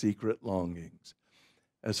his secret longings.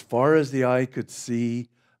 As far as the eye could see,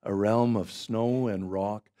 a realm of snow and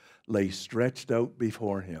rock lay stretched out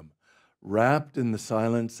before him, wrapped in the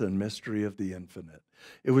silence and mystery of the infinite.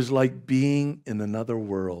 It was like being in another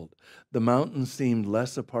world. The mountains seemed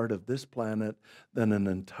less a part of this planet than an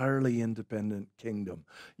entirely independent kingdom,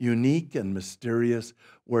 unique and mysterious,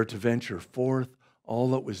 where to venture forth, all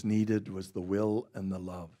that was needed was the will and the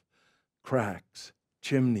love. Cracks,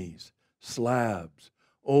 chimneys, slabs,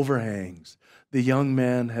 overhangs. The young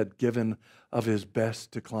man had given of his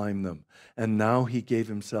best to climb them, and now he gave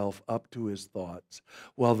himself up to his thoughts,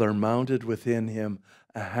 while there mounted within him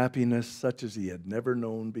a happiness such as he had never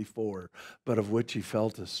known before, but of which he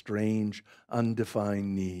felt a strange,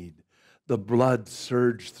 undefined need. The blood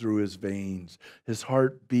surged through his veins. His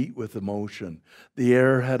heart beat with emotion. The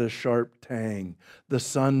air had a sharp tang. The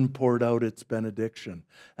sun poured out its benediction.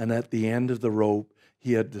 And at the end of the rope,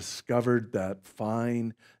 he had discovered that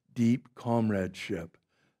fine, deep comradeship,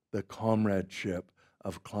 the comradeship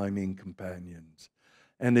of climbing companions.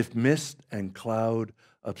 And if mist and cloud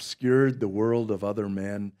obscured the world of other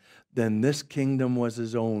men, then this kingdom was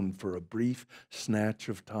his own for a brief snatch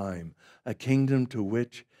of time, a kingdom to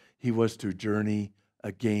which he was to journey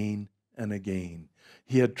again and again.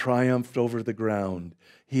 He had triumphed over the ground.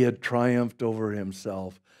 He had triumphed over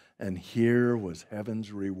himself. And here was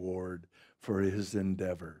heaven's reward for his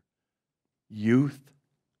endeavor. Youth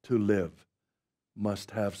to live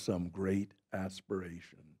must have some great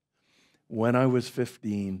aspiration. When I was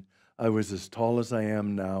 15, I was as tall as I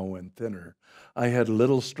am now and thinner. I had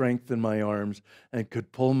little strength in my arms and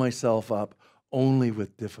could pull myself up only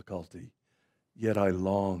with difficulty. Yet I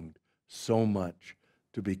longed so much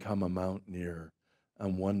to become a mountaineer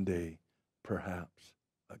and one day, perhaps,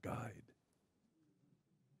 a guide.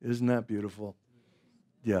 Isn't that beautiful?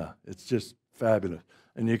 Yeah, it's just fabulous.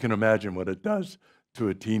 And you can imagine what it does to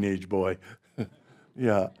a teenage boy.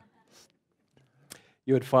 Yeah.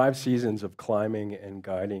 You had 5 seasons of climbing and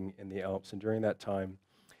guiding in the Alps, and during that time,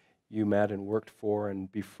 you met and worked for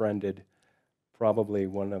and befriended probably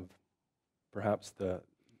one of perhaps the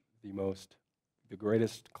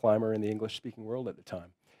greatest climber in the English-speaking world at the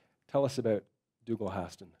time. Tell us about Dougal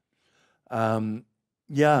Haston.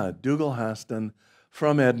 Yeah, Dougal Haston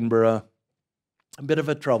from Edinburgh, a bit of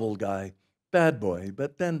a troubled guy, bad boy,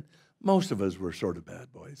 but then most of us were sort of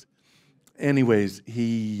bad boys. Anyways,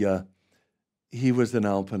 he was an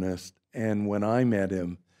alpinist, and when I met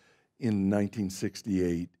him in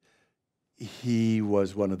 1968, he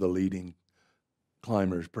was one of the leading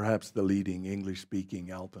climbers, perhaps the leading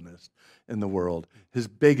English-speaking alpinist in the world. His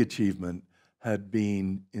big achievement had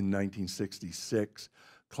been in 1966,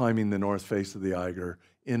 climbing the north face of the Eiger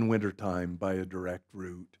in wintertime by a direct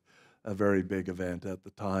route, a very big event at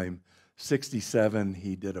the time. 67,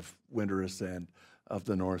 he did a winter ascent of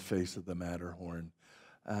the north face of the Matterhorn.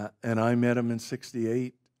 And I met him in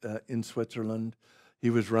 68 in Switzerland.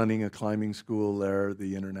 He was running a climbing school there,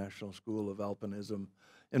 the International School of Alpinism,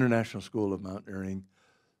 International School of Mountaineering.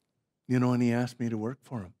 You know, and he asked me to work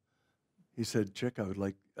for him. He said, "Chic, I'd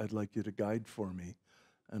like you to guide for me."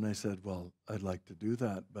 And I said, "Well, I'd like to do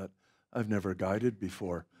that, but I've never guided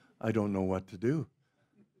before. I don't know what to do."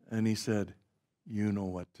 And he said, "You know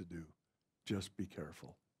what to do. Just be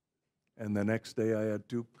careful." And the next day I had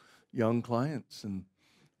 2 young clients. And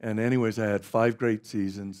anyways, I had 5 great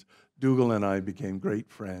seasons. Dougal and I became great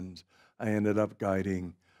friends. I ended up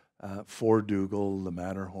guiding for Dougal, the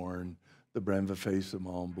Matterhorn, the Brenva face of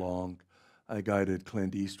Mont Blanc. I guided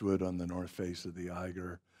Clint Eastwood on the north face of the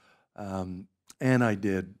Eiger. And I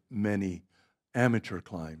did many amateur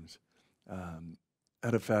climbs.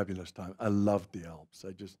 Had a fabulous time. I loved the Alps.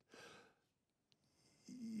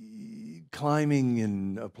 Climbing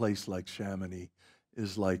in a place like Chamonix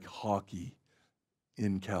is like hockey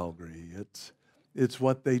in Calgary. It's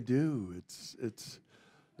what they do.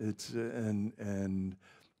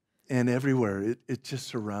 And everywhere it just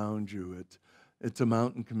surrounds you. It's a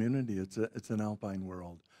mountain community. It's an alpine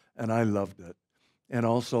world, and I loved it. And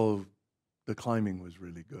also, the climbing was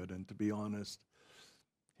really good. And to be honest,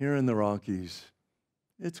 here in the Rockies,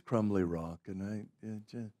 it's crumbly rock, and I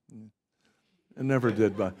never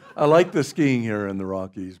did. But I like the skiing here in the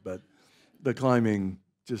Rockies, but the climbing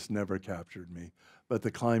just never captured me. But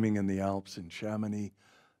the climbing in the Alps in Chamonix,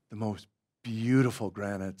 the most beautiful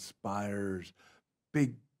granite spires,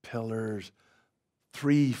 big pillars,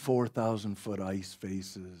 3,000-4,000 foot ice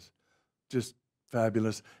faces, just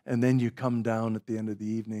fabulous. And then you come down at the end of the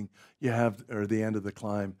evening, or the end of the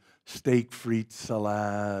climb, steak frites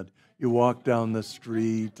salad. You walk down the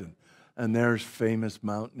street, and there's famous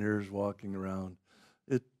mountaineers walking around.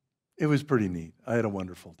 It was pretty neat. I had a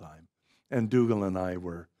wonderful time. And Dougal and I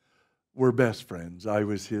were best friends. I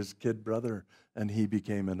was his kid brother, and he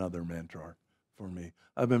became another mentor for me.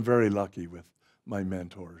 I've been very lucky with my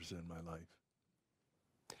mentors in my life.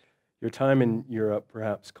 Your time in Europe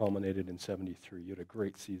perhaps culminated in 73. You had a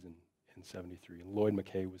great season in 73, and Lloyd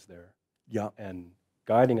McKay was there. Yeah. And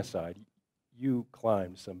guiding aside, you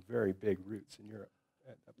climbed some very big routes in Europe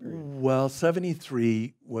at that period. Well,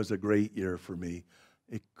 73 was a great year for me.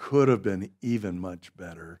 It could have been even much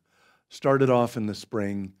better. Started off in the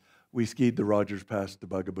spring. We skied the Rogers Pass to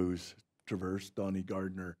Bugaboos Traverse, Donnie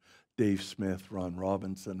Gardner, Dave Smith, Ron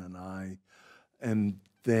Robinson, and I. And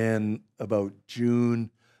then about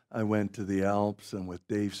June, I went to the Alps, and with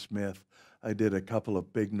Dave Smith, I did a couple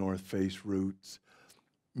of big North Face routes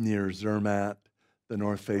near Zermatt, the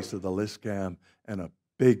North Face of the Liscam, and a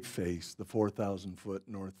big face, the 4,000-foot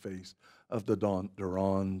North Face of the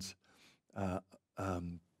Durans,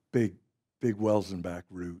 big Welsenbach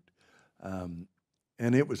route.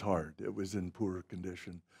 And it was hard. It was in poor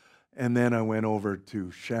condition. And then I went over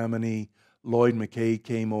to Chamonix. Lloyd McKay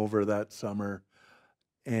came over that summer,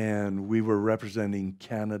 and we were representing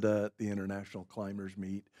Canada at the International Climbers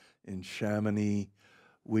Meet in Chamonix.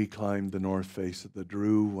 We climbed the North Face of the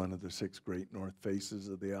Drew, one of the 6 great North Faces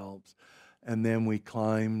of the Alps. And then we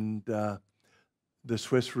climbed the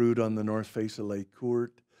Swiss route on the North Face of Lake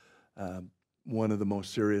Court, one of the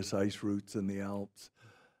most serious ice routes in the Alps.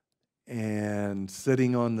 And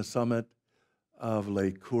sitting on the summit of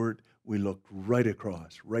Lake Court, we looked right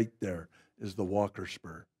across. Right there is the Walker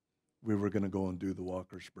Spur. We were going to go and do the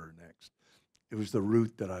Walker Spur next. It was the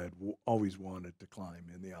route that I had always wanted to climb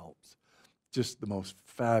in the Alps. Just the most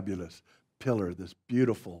fabulous pillar, this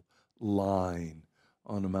beautiful line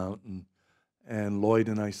on a mountain. And Lloyd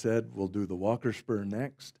and I said, we'll do the Walker Spur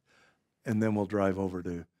next, and then we'll drive over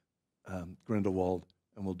to Grindelwald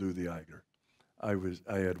and we'll do the Eiger. I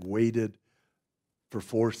had waited for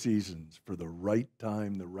 4 seasons for the right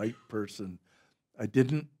time, the right person. I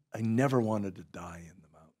never wanted to die in the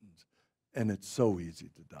mountains. And it's so easy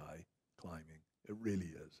to die climbing. It really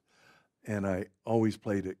is. And I always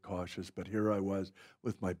played it cautious, but here I was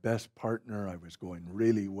with my best partner. I was going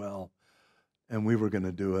really well, and we were going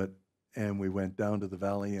to do it. And we went down to the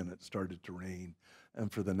valley, and it started to rain.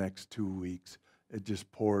 And for the next 2 weeks, it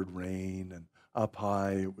just poured rain, and up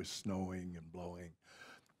high, it was snowing and blowing.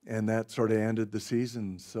 And that sort of ended the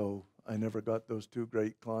season, so I never got those 2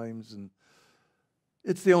 great climbs. And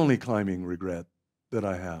it's the only climbing regret that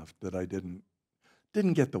I have, that I didn't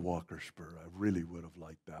get the Walker Spur. I really would have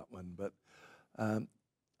liked that one. But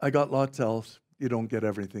I got lots else. You don't get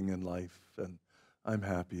everything in life, and I'm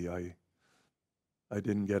happy. I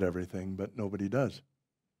didn't get everything, but nobody does.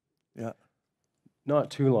 Yeah. Not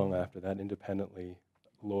too long after that, independently,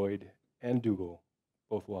 Lloyd and Dougal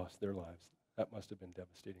both lost their lives. That must have been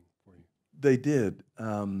devastating for you. They did.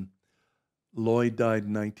 Lloyd died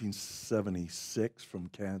in 1976 from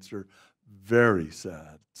cancer. Very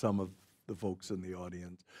sad. Some of the folks in the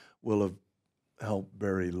audience will have helped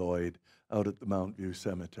bury Lloyd out at the Mount View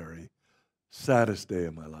Cemetery. Saddest day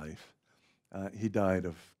of my life. He died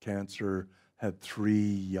of cancer, had 3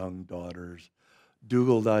 young daughters.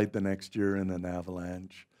 Dougal died the next year in an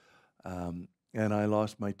avalanche. And I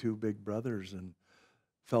lost my 2 big brothers and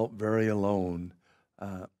felt very alone.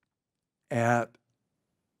 At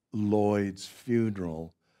Lloyd's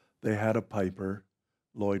funeral, they had a piper.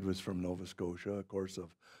 Lloyd was from Nova Scotia, of course,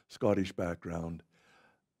 of Scottish background.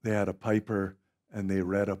 They had a piper, and they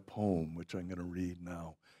read a poem, which I'm going to read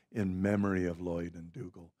now, in memory of Lloyd and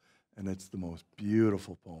Dougal. And it's the most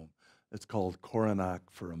beautiful poem. It's called Coronach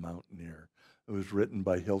for a Mountaineer. It was written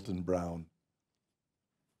by Hilton Brown.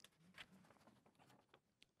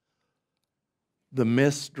 The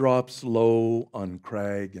mist drops low on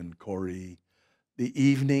crag and corrie. The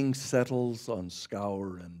evening settles on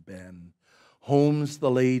scour and ben. Homes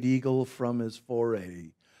the late eagle from his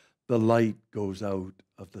foray. The light goes out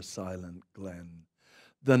of the silent glen.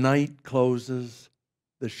 The night closes,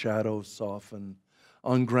 the shadows soften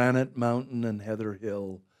on granite mountain and heather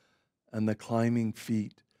hill, and the climbing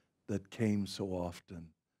feet that came so often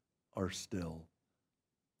are still,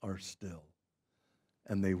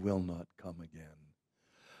 and they will not come again.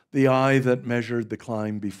 The eye that measured the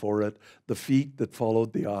climb before it, the feet that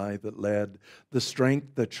followed the eye that led, the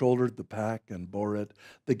strength that shouldered the pack and bore it,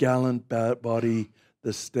 the gallant body,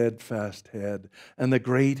 the steadfast head, and the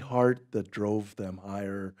great heart that drove them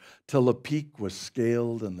higher, till the peak was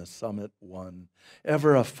scaled and the summit won.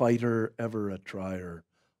 Ever a fighter, ever a trier,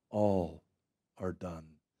 all are done,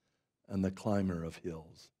 and the climber of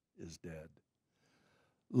hills is dead.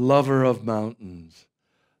 Lover of mountains,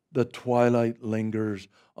 the twilight lingers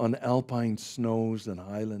on alpine snows and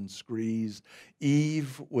highland screes.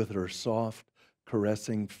 Eve, with her soft,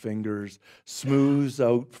 caressing fingers, smooths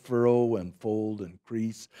out furrow and fold and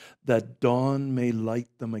crease, that dawn may light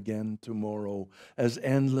them again tomorrow, as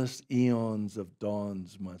endless eons of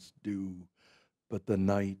dawns must do. But the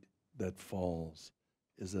night that falls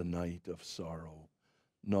is a night of sorrow.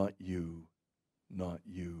 Not you,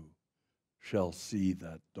 shall see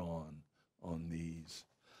that dawn on these.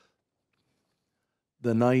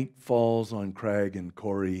 The night falls on crag and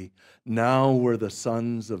corrie. Now where the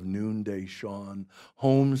sons of noonday shone,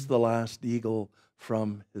 homes the last eagle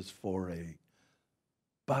from his foray.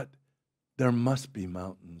 But there must be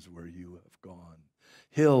mountains where you have gone.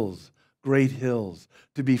 Hills, great hills,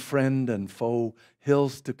 to be friend and foe,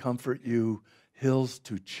 hills to comfort you, hills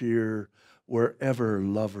to cheer, wherever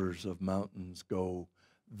lovers of mountains go.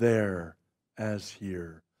 There, as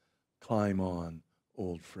here, climb on,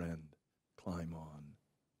 old friend, climb on.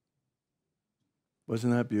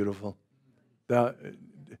 Wasn't that beautiful?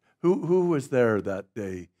 Who was there that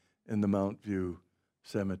day in the Mount View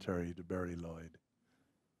Cemetery to bury Lloyd?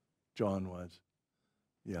 John was.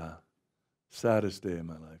 Yeah. Saddest day of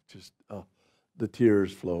my life. Just, the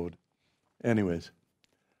tears flowed. Anyways.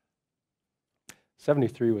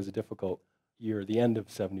 73 was a difficult year, the end of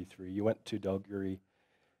 73. You went to Dalgary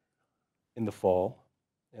in the fall,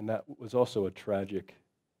 and that was also a tragic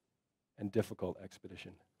and difficult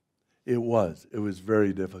expedition. It was. It was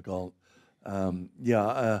very difficult. In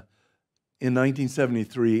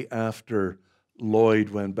 1973, after Lloyd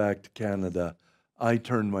went back to Canada, I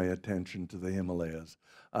turned my attention to the Himalayas.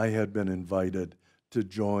 I had been invited to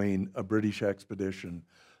join a British expedition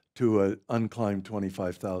to an unclimbed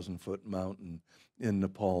 25,000-foot mountain in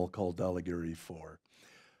Nepal called Dhaulagiri 4.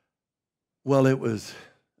 Well, it was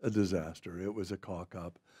a disaster. It was a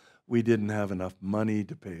cock-up. We didn't have enough money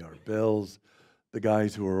to pay our bills. The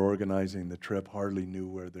guys who were organizing the trip hardly knew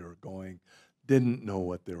where they were going, didn't know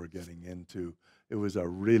what they were getting into. It was a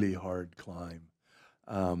really hard climb.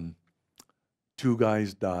 2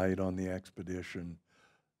 guys died on the expedition.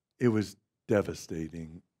 It was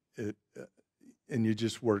devastating. And you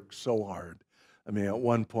just worked so hard. I mean, at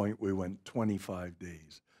one point we went 25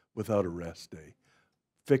 days without a rest day,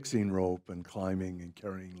 fixing rope and climbing and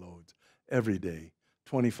carrying loads every day,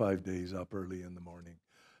 25 days up early in the morning.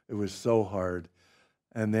 It was so hard.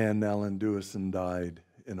 And then Alan Dewison died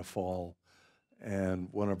in a fall, and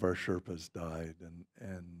one of our Sherpas died,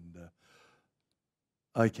 and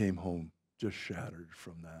I came home just shattered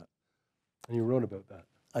from that. And you wrote about that.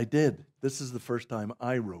 I did. This is the first time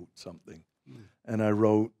I wrote something. And I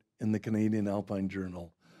wrote in the Canadian Alpine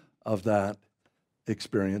Journal of that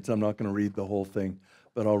experience. I'm not going to read the whole thing,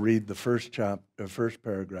 but I'll read the first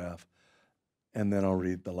paragraph, and then I'll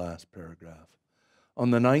read the last paragraph. On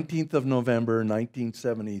the 19th of November,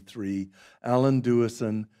 1973, Alan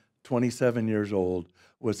Dewison, 27 years old,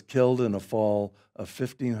 was killed in a fall of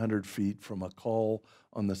 1,500 feet from a col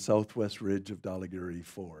on the southwest ridge of Dhaulagiri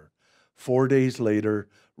 4. 4 days later,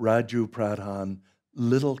 Raju Pradhan,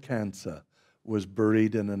 Little Kansa, was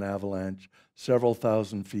buried in an avalanche several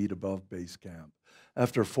thousand feet above base camp.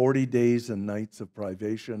 After 40 days and nights of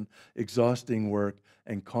privation, exhausting work,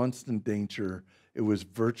 and constant danger, it was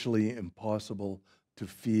virtually impossible to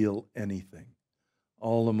feel anything.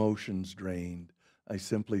 All emotions drained, I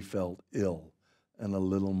simply felt ill and a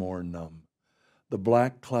little more numb. The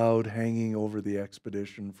black cloud hanging over the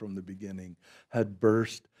expedition from the beginning had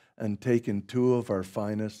burst and taken 2 of our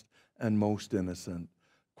finest and most innocent,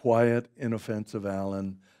 quiet, inoffensive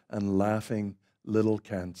Alan and laughing little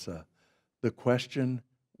Kansa. The question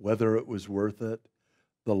whether it was worth it,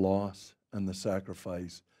 the loss and the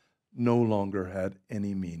sacrifice, no longer had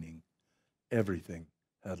any meaning. Everything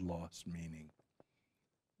had lost meaning.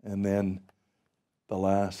 And then the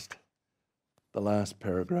last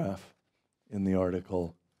paragraph in the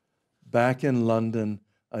article. Back in London,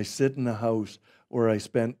 I sit in a house where I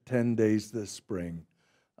spent 10 days this spring.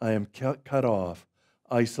 I am cut off,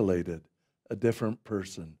 isolated, a different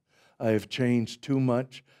person. I have changed too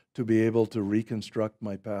much to be able to reconstruct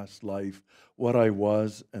my past life, what I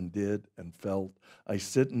was and did and felt. I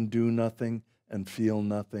sit and do nothing and feel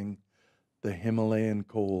nothing. The Himalayan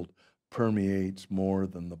cold permeates more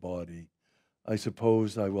than the body. I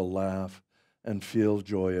suppose I will laugh and feel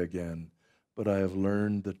joy again, but I have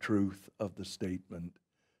learned the truth of the statement.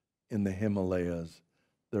 In the Himalayas,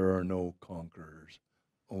 there are no conquerors,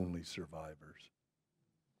 only survivors.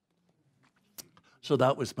 So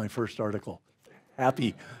that was my first article.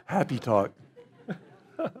 Happy talk.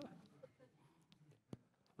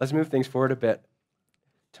 Let's move things forward a bit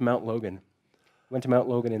to Mount Logan. Went to Mount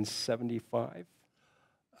Logan in 75?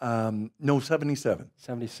 No, 77.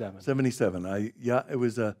 77. 77. It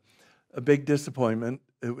was a big disappointment.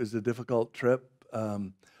 It was a difficult trip.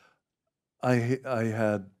 I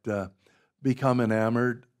had become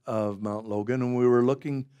enamored of Mount Logan, and we were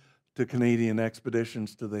looking to Canadian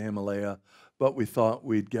expeditions to the Himalaya, but we thought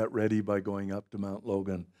we'd get ready by going up to Mount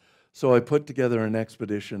Logan. So I put together an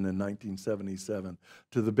expedition in 1977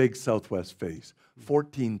 to the big southwest face,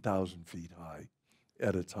 14,000 feet high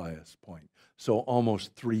at its highest point. So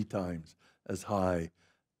almost 3 times as high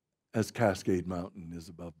as Cascade Mountain is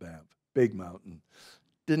above Banff. Big mountain.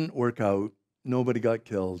 Didn't work out. Nobody got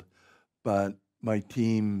killed, but my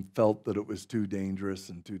team felt that it was too dangerous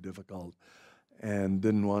and too difficult and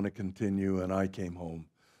didn't want to continue, and I came home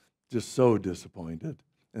just so disappointed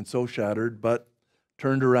and so shattered, but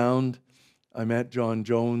turned around. I met John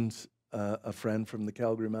Jones, a friend from the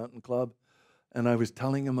Calgary Mountain Club, and I was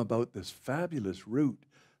telling him about this fabulous route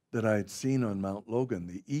that I had seen on Mount Logan,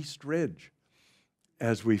 the East Ridge,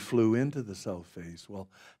 as we flew into the South Face. Well,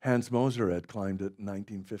 Hans Moser had climbed it in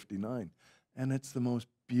 1959, and it's the most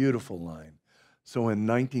beautiful line. So in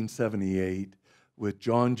 1978, with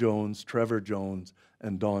John Jones, Trevor Jones,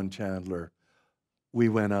 and Don Chandler, we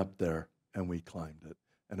went up there and we climbed it.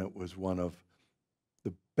 And it was one of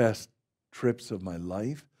the best trips of my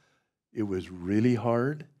life. It was really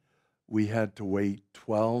hard. We had to wait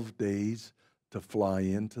 12 days to fly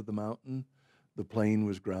into the mountain. The plane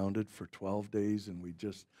was grounded for 12 days, and we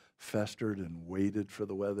just festered and waited for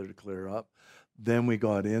the weather to clear up. Then we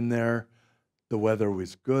got in there. The weather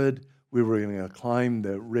was good. We were going to climb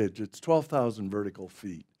the ridge. It's 12,000 vertical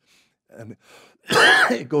feet, and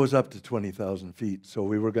it goes up to 20,000 feet. So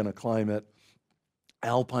we were going to climb it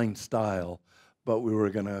alpine style, but we were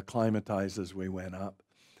going to acclimatize as we went up.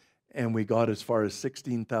 And we got as far as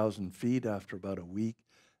 16,000 feet after about a week,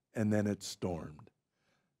 and then it stormed.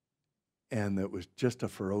 And it was just a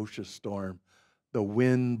ferocious storm. The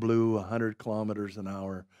wind blew 100 kilometers an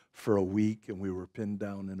hour for a week, and we were pinned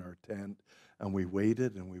down in our tent. And we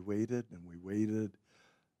waited, and we waited, and we waited,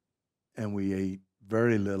 and we ate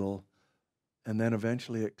very little. And then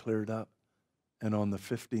eventually it cleared up. And on the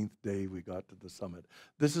 15th day, we got to the summit.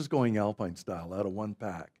 This is going alpine style, out of one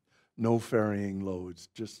pack. No ferrying loads,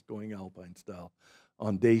 just going alpine style.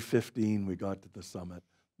 On day 15, we got to the summit.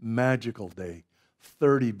 Magical day,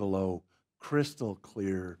 30 below, crystal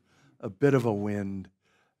clear, a bit of a wind,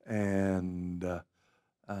 and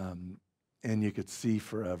you could see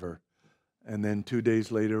forever. And then 2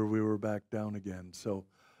 days later, we were back down again. So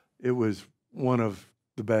it was one of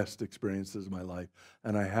the best experiences of my life.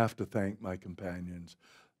 And I have to thank my companions,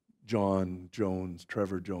 John Jones,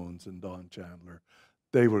 Trevor Jones, and Don Chandler.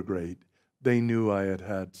 They were great. They knew I had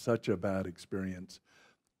had such a bad experience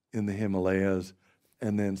in the Himalayas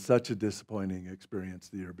and then such a disappointing experience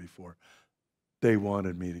the year before. They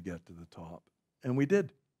wanted me to get to the top. And we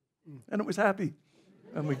did. And it was happy.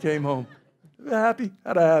 And we came home. Happy,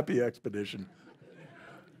 had a happy expedition.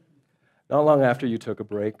 Not long after you took a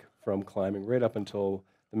break from climbing, right up until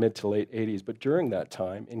the mid to late 80s, but during that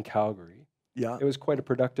time in Calgary, it was quite a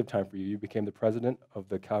productive time for you. You became the president of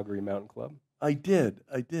the Calgary Mountain Club. I did.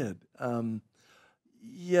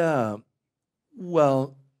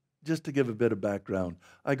 Well, just to give a bit of background,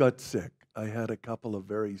 I got sick. I had a couple of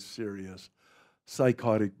very serious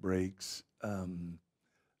psychotic breaks,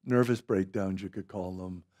 nervous breakdowns, you could call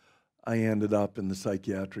them. I ended up in the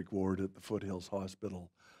psychiatric ward at the Foothills Hospital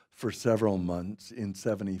for several months in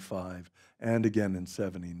 75 and again in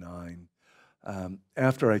 79.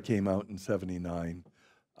 After I came out in 79,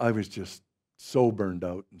 I was just so burned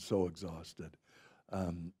out and so exhausted.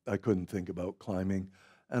 I couldn't think about climbing.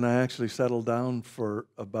 And I actually settled down for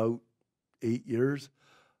about 8 years.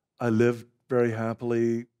 I lived very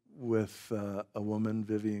happily with a woman,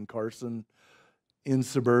 Vivian Carson, in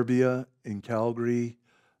suburbia, in Calgary.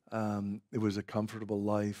 It was a comfortable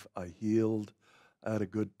life. I healed. I had a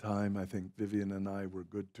good time. I think Vivian and I were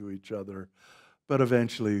good to each other. But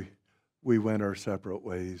eventually, we went our separate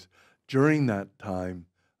ways. During that time,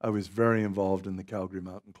 I was very involved in the Calgary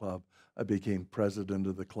Mountain Club. I became president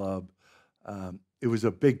of the club. It was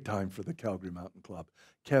a big time for the Calgary Mountain Club.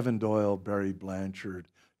 Kevin Doyle, Barry Blanchard,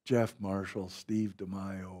 Jeff Marshall, Steve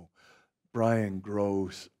DeMaio, Brian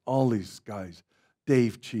Gross, all these guys,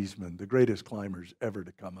 Dave Cheeseman, the greatest climbers ever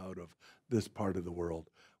to come out of this part of the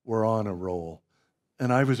world, were on a roll.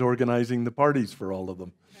 And I was organizing the parties for all of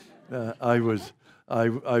them. I was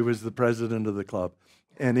the president of the club,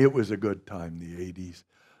 and it was a good time, the 80s.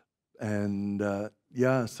 And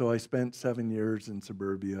so I spent 7 years in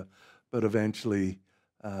suburbia, but eventually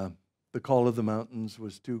the call of the mountains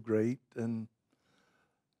was too great, and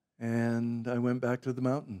I went back to the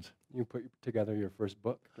mountains. You put together your first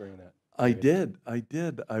book during that. I did.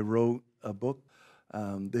 I wrote a book.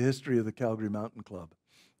 The History of the Calgary Mountain Club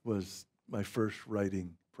was my first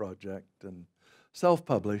writing project, and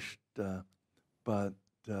self-published, but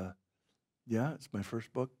it's my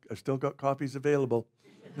first book. I've still got copies available.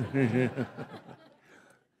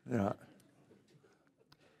 Yeah.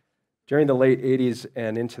 During the late 80s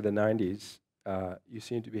and into the 90s, you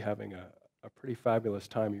seemed to be having a pretty fabulous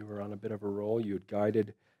time. You were on a bit of a roll. You had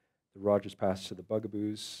guided the Rogers Pass to the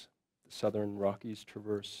Bugaboos, the Southern Rockies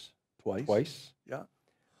traverse Twice. twice. Yeah.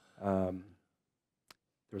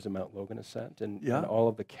 There was a Mount Logan ascent, and Yeah. all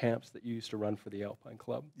of the camps that you used to run for the Alpine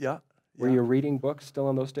Club. Yeah. Were yeah. you reading books still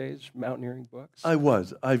in those days, mountaineering books? I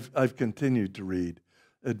was. I've continued to read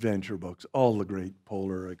adventure books, all the great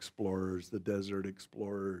polar explorers, the desert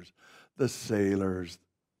explorers, the sailors.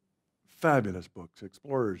 Fabulous books.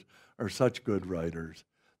 Explorers are such good writers,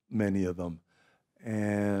 many of them.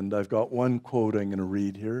 And I've got one quote I'm going to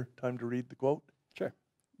read here. Time to read the quote? Sure.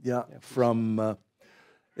 Yeah, Yeah, please. from,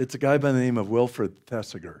 it's a guy by the name of Wilfred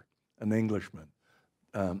Thesiger, an Englishman.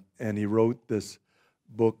 And he wrote this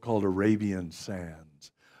book called Arabian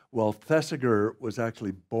Sands. Well, Thesiger was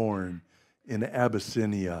actually born in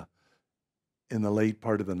Abyssinia in the late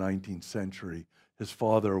part of the 19th century. His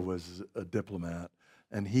father was a diplomat,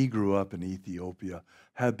 and he grew up in Ethiopia,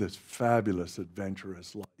 had this fabulous,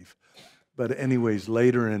 adventurous life. But anyways,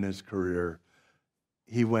 later in his career,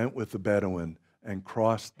 he went with the Bedouin and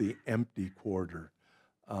crossed the empty quarter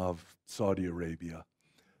of Saudi Arabia,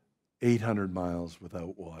 800 miles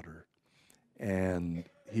without water. And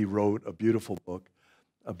he wrote a beautiful book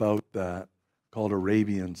about that called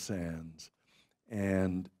Arabian Sands.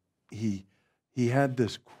 And he had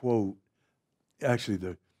this quote,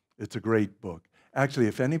 actually it's a great book. Actually,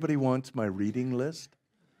 if anybody wants my reading list,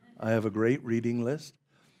 I have a great reading list.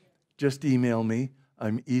 Just email me.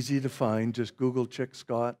 I'm easy to find. Just Google Chic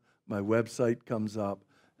Scott. My website comes up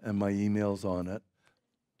and my email's on it.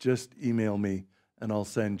 Just email me and I'll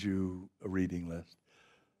send you a reading list.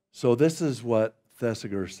 So this is what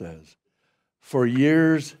Thesiger says. For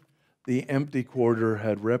years, the empty quarter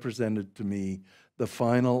had represented to me the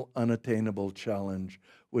final unattainable challenge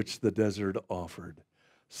which the desert offered.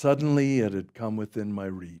 Suddenly, it had come within my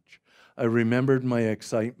reach. I remembered my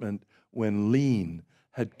excitement when Lean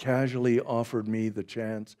had casually offered me the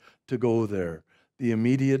chance to go there, the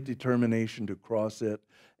immediate determination to cross it,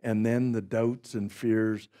 and then the doubts and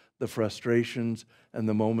fears, the frustrations and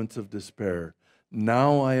the moments of despair.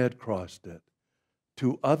 Now I had crossed it.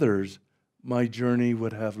 To others, my journey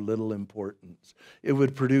would have little importance. It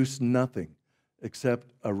would produce nothing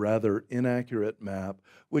except a rather inaccurate map,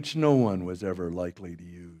 which no one was ever likely to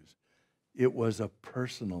use. It was a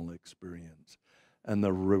personal experience, and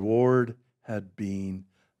the reward had been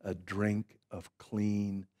a drink of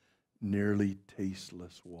clean, nearly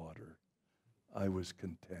tasteless water. I was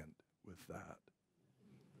content with that.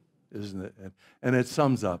 Isn't it? And it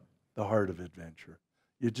sums up the heart of adventure.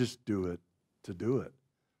 You just do it to do it,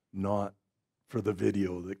 not for the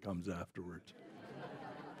video that comes afterwards.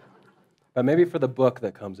 But maybe for the book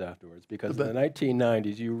that comes afterwards, because in the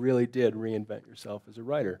 1990s, you really did reinvent yourself as a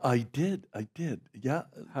writer. I did, yeah.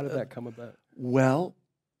 How did that come about? Well,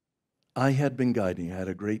 I had been guiding. I had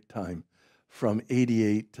a great time from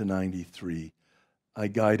 88 to 93. I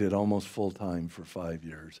guided almost full-time for 5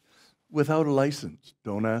 years without a license.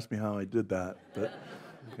 Don't ask me how I did that, but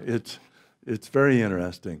it's very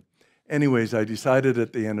interesting. Anyways, I decided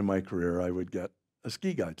at the end of my career I would get a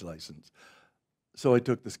ski guide's license. So I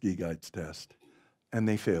took the ski guide's test, and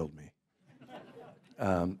they failed me.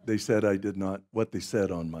 They said I did not, what they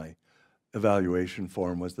said on my evaluation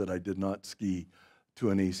form was that I did not ski to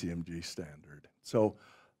an ACMG standard. So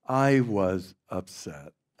I was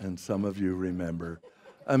upset, and some of you remember.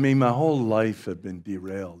 I mean, my whole life had been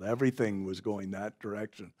derailed. Everything was going that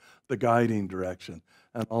direction, the guiding direction.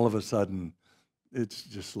 And all of a sudden, it's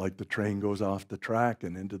just like the train goes off the track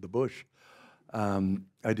and into the bush. I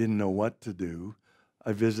didn't know what to do.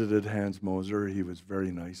 I visited Hans Moser. He was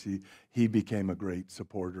very nice. He became a great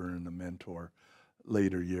supporter and a mentor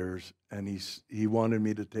later years. And he wanted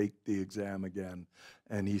me to take the exam again.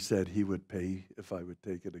 And he said he would pay if I would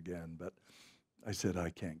take it again. But I said, I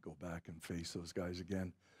can't go back and face those guys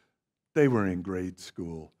again. They were in grade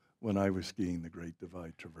school when I was skiing the Great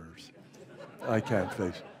Divide Traverse. I can't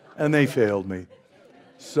face. And they failed me.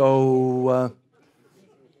 So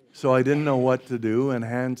I didn't know what to do. And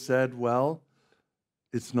Hans said, well,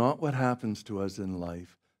 it's not what happens to us in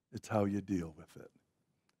life, it's how you deal with it.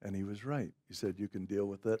 And he was right. He said you can deal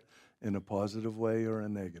with it in a positive way or a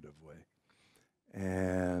negative way.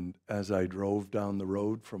 And as I drove down the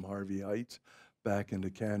road from Harvey Heights back into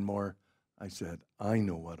Canmore, I said, I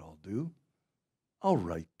know what I'll do. I'll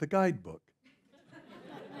write the guidebook.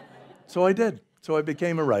 So I did. So I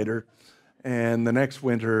became a writer. And the next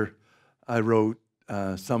winter, I wrote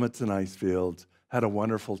Summits and Ice Fields, had a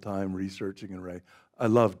wonderful time researching and writing. I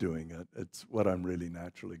love doing it. It's what I'm really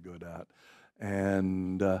naturally good at.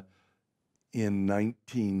 And in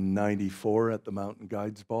 1994 at the Mountain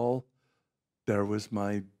Guides Ball, there was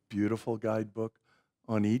my beautiful guidebook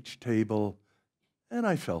on each table, and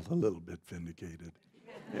I felt a little bit vindicated.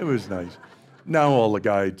 It was nice. Now all the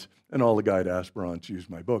guides and all the guide aspirants use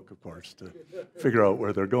my book, of course, to figure out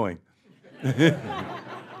where they're going.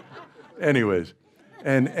 Anyways,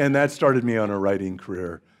 and that started me on a writing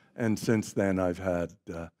career. And since then, I've had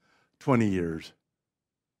 20 years,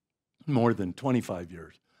 more than 25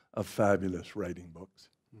 years of fabulous writing books.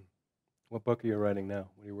 What book are you writing now?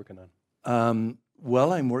 What are you working on?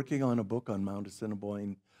 Well, I'm working on a book on Mount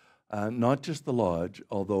Assiniboine, not just the lodge,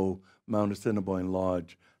 although Mount Assiniboine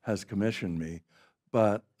Lodge has commissioned me,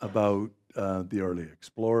 but about the early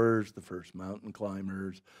explorers, the first mountain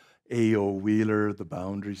climbers, A.O. Wheeler, the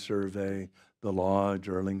Boundary Survey, the lodge,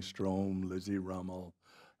 Erling Strom, Lizzie Rummel,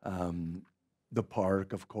 the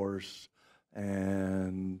park, of course,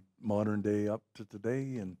 and modern day up to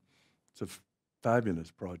today. And it's a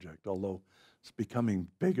fabulous project, although it's becoming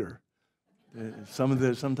bigger.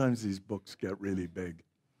 Sometimes these books get really big.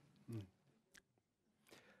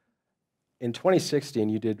 In 2016,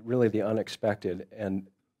 you did really the unexpected and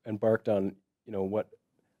embarked on, what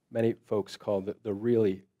many folks call the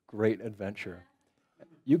really great adventure.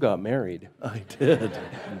 You got married. I did.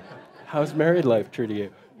 How's married life treating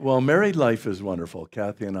you? Well, married life is wonderful.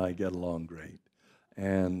 Kathy and I get along great.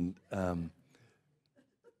 And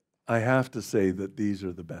I have to say that these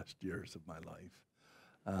are the best years of my life.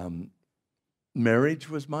 Marriage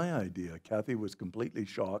was my idea. Kathy was completely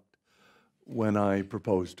shocked when I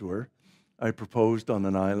proposed to her. I proposed on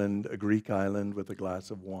an island, a Greek island, with a glass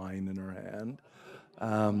of wine in her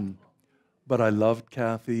hand. But I loved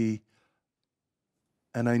Kathy,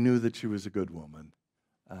 and I knew that she was a good woman,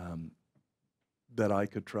 that I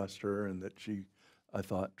could trust her, and that she, I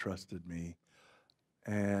thought, trusted me.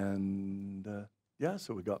 And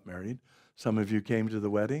so we got married. Some of you came to the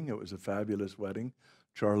wedding. It was a fabulous wedding.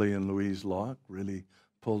 Charlie and Louise Locke really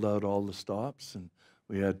pulled out all the stops, and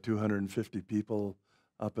we had 250 people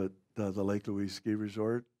up at the Lake Louise Ski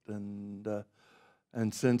Resort.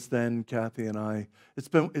 And since then, Kathy and I,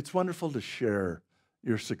 it's wonderful to share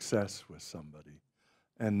your success with somebody.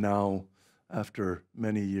 And now, after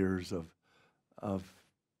many years of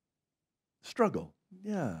struggle,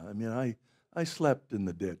 I slept in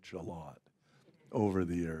the ditch a lot over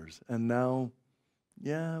the years. And now,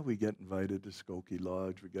 we get invited to Skokie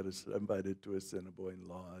Lodge. We get invited to Assiniboine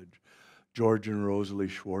Lodge. George and Rosalie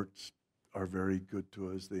Schwartz are very good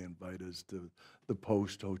to us. They invite us to the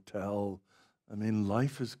Post Hotel. I mean,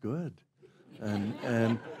 life is good.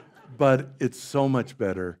 But it's so much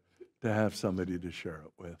better to have somebody to share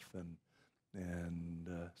it with.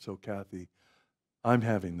 So Kathy, I'm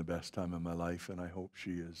having the best time of my life, and I hope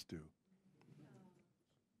she is too.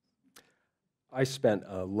 I spent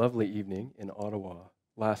a lovely evening in Ottawa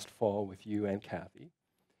last fall with you and Kathy.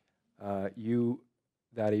 You,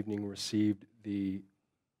 that evening, received the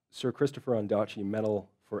Sir Christopher Ondaatje Medal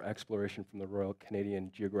for Exploration from the Royal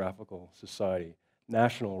Canadian Geographical Society,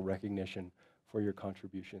 national recognition for your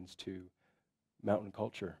contributions to mountain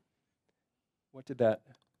culture. What did that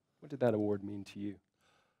award mean to you?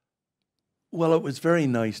 Well, it was very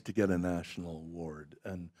nice to get a national award,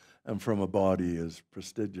 and from a body as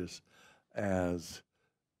prestigious as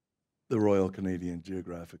the Royal Canadian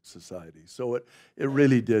Geographic Society. So it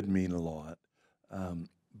really did mean a lot.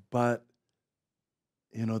 But,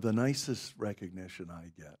 the nicest recognition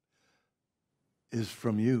I get is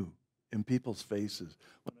from you, in people's faces.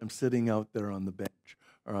 When I'm sitting out there on the bench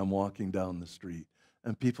or I'm walking down the street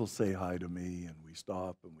and people say hi to me and we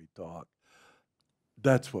stop and we talk.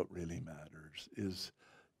 That's what really matters is,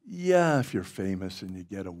 if you're famous and you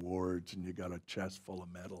get awards and you got a chest full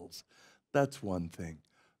of medals, that's one thing.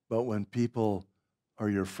 But when people are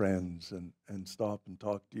your friends and stop and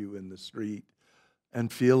talk to you in the street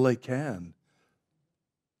and feel they can,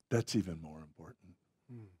 that's even more important.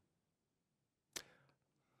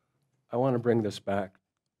 I want to bring this back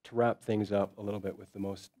to wrap things up a little bit with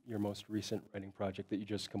your most recent writing project that you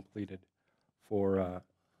just completed for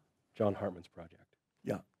John Hartman's project.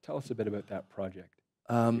 Yeah. Tell us a bit about that project,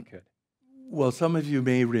 if you could. Well, some of you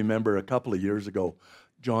may remember a couple of years ago,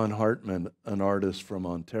 John Hartman, an artist from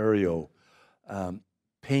Ontario,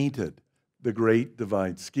 painted the Great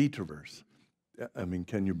Divide Ski Traverse. I mean,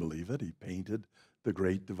 can you believe it? He painted the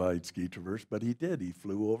Great Divide Ski Traverse, but he did. He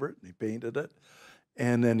flew over it and he painted it.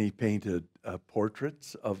 And then he painted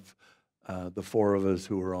portraits of the four of us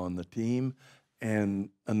who were on the team and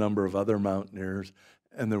a number of other mountaineers.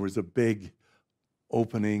 And there was a big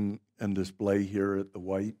opening and display here at the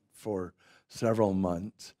Whyte for several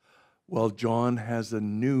months. Well, John has a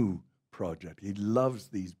new project. He loves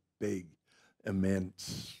these big,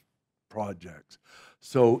 immense projects.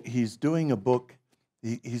 So he's doing a book,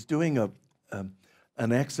 he's doing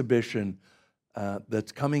an exhibition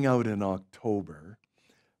that's coming out in October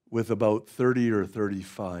with about 30 or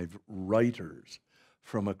 35 writers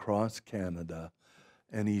from across Canada,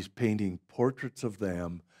 and he's painting portraits of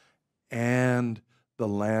them and the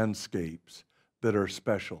landscapes that are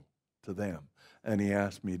special to them. And he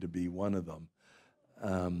asked me to be one of them.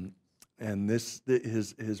 And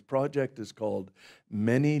his project is called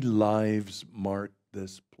Many Lives Mark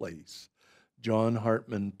This Place. John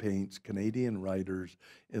Hartman paints Canadian writers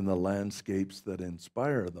in the landscapes that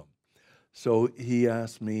inspire them. So he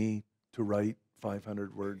asked me to write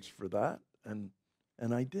 500 words for that, and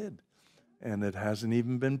I did. And it hasn't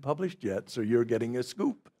even been published yet, so you're getting a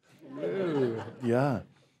scoop. Ooh. Yeah.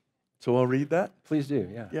 So I'll read that? Please do,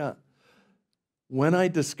 yeah. Yeah. When I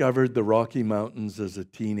discovered the Rocky Mountains as a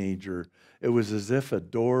teenager, it was as if a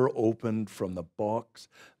door opened from the box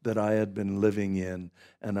that I had been living in,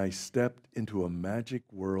 and I stepped into a magic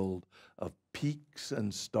world of peaks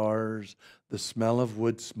and stars, the smell of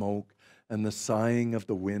wood smoke, and the sighing of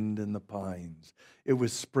the wind in the pines. It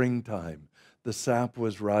was springtime. The sap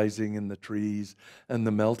was rising in the trees, and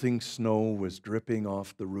the melting snow was dripping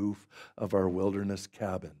off the roof of our wilderness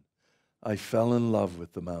cabin. I fell in love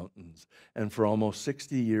with the mountains, and for almost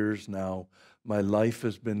 60 years now, my life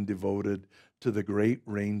has been devoted to the great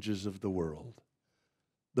ranges of the world.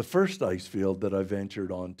 The first ice field that I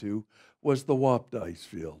ventured onto was the Whyte ice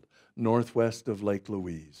field, northwest of Lake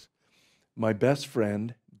Louise. My best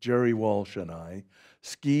friend, Jerry Walsh, and I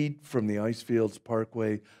skied from the Icefields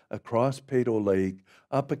Parkway across Peyto Lake,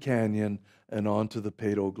 up a canyon, and onto the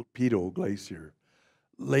Peyto Glacier.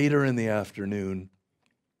 Later in the afternoon,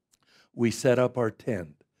 we set up our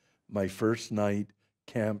tent. My first night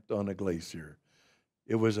camped on a glacier.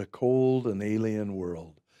 It was a cold and alien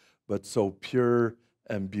world, but so pure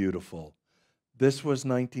and beautiful. This was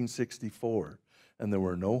 1964, and there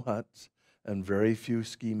were no huts and very few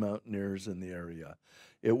ski mountaineers in the area.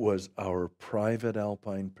 It was our private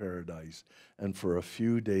alpine paradise, and for a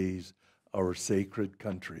few days, our sacred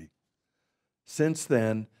country. Since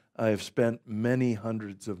then, I have spent many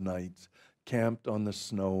hundreds of nights camped on the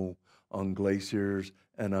snow, on glaciers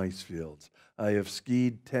and ice fields. I have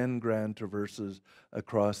skied 10 grand traverses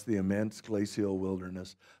across the immense glacial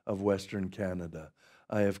wilderness of Western Canada.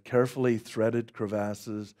 I have carefully threaded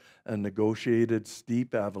crevasses and negotiated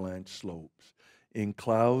steep avalanche slopes. In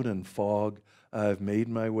cloud and fog, I have made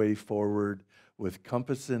my way forward with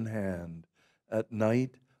compass in hand. At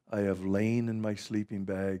night, I have lain in my sleeping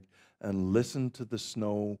bag and listened to the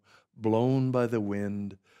snow, blown by the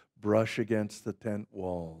wind, brush against the tent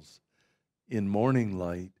walls. In morning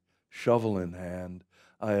light, shovel in hand,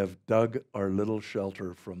 I have dug our little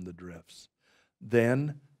shelter from the drifts.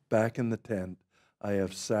 Then, back in the tent, I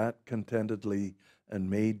have sat contentedly and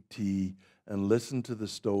made tea and listened to the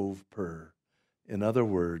stove purr. In other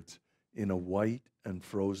words, in a white and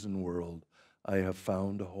frozen world, I have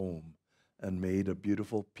found a home and made a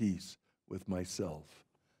beautiful peace with myself.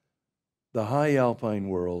 The high alpine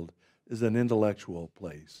world is an intellectual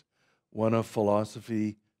place, one of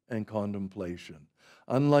philosophy and contemplation.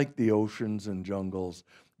 Unlike the oceans and jungles,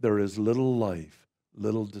 there is little life,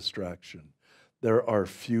 little distraction. There are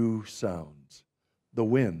few sounds. The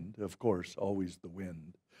wind, of course, always the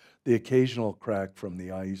wind. The occasional crack from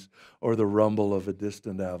the ice or the rumble of a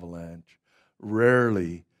distant avalanche.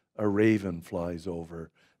 Rarely a raven flies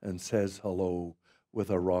over and says hello with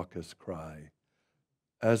a raucous cry.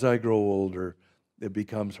 As I grow older, it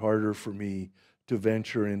becomes harder for me to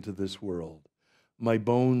venture into this world. My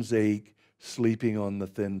bones ache sleeping on the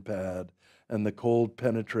thin pad, and the cold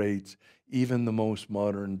penetrates even the most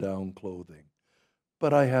modern down clothing.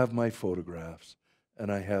 But I have my photographs,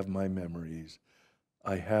 and I have my memories.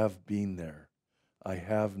 I have been there. I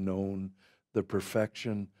have known the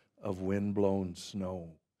perfection of wind-blown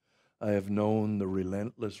snow. I have known the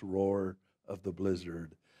relentless roar of the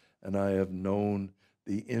blizzard, and I have known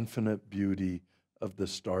the infinite beauty of the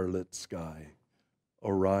starlit sky.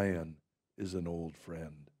 Orion is an old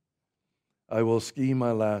friend. I will ski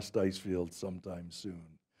my last ice field sometime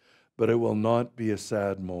soon, but it will not be a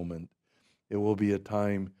sad moment. It will be a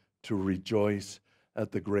time to rejoice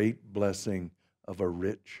at the great blessing of a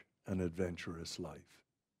rich and adventurous life.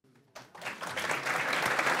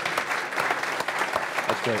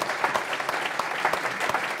 That's great.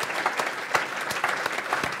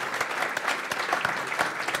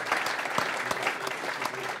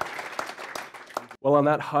 Well, on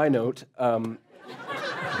that high note,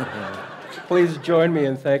 please join me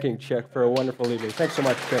in thanking Chic for a wonderful evening. Thanks so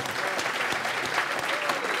much, Chic.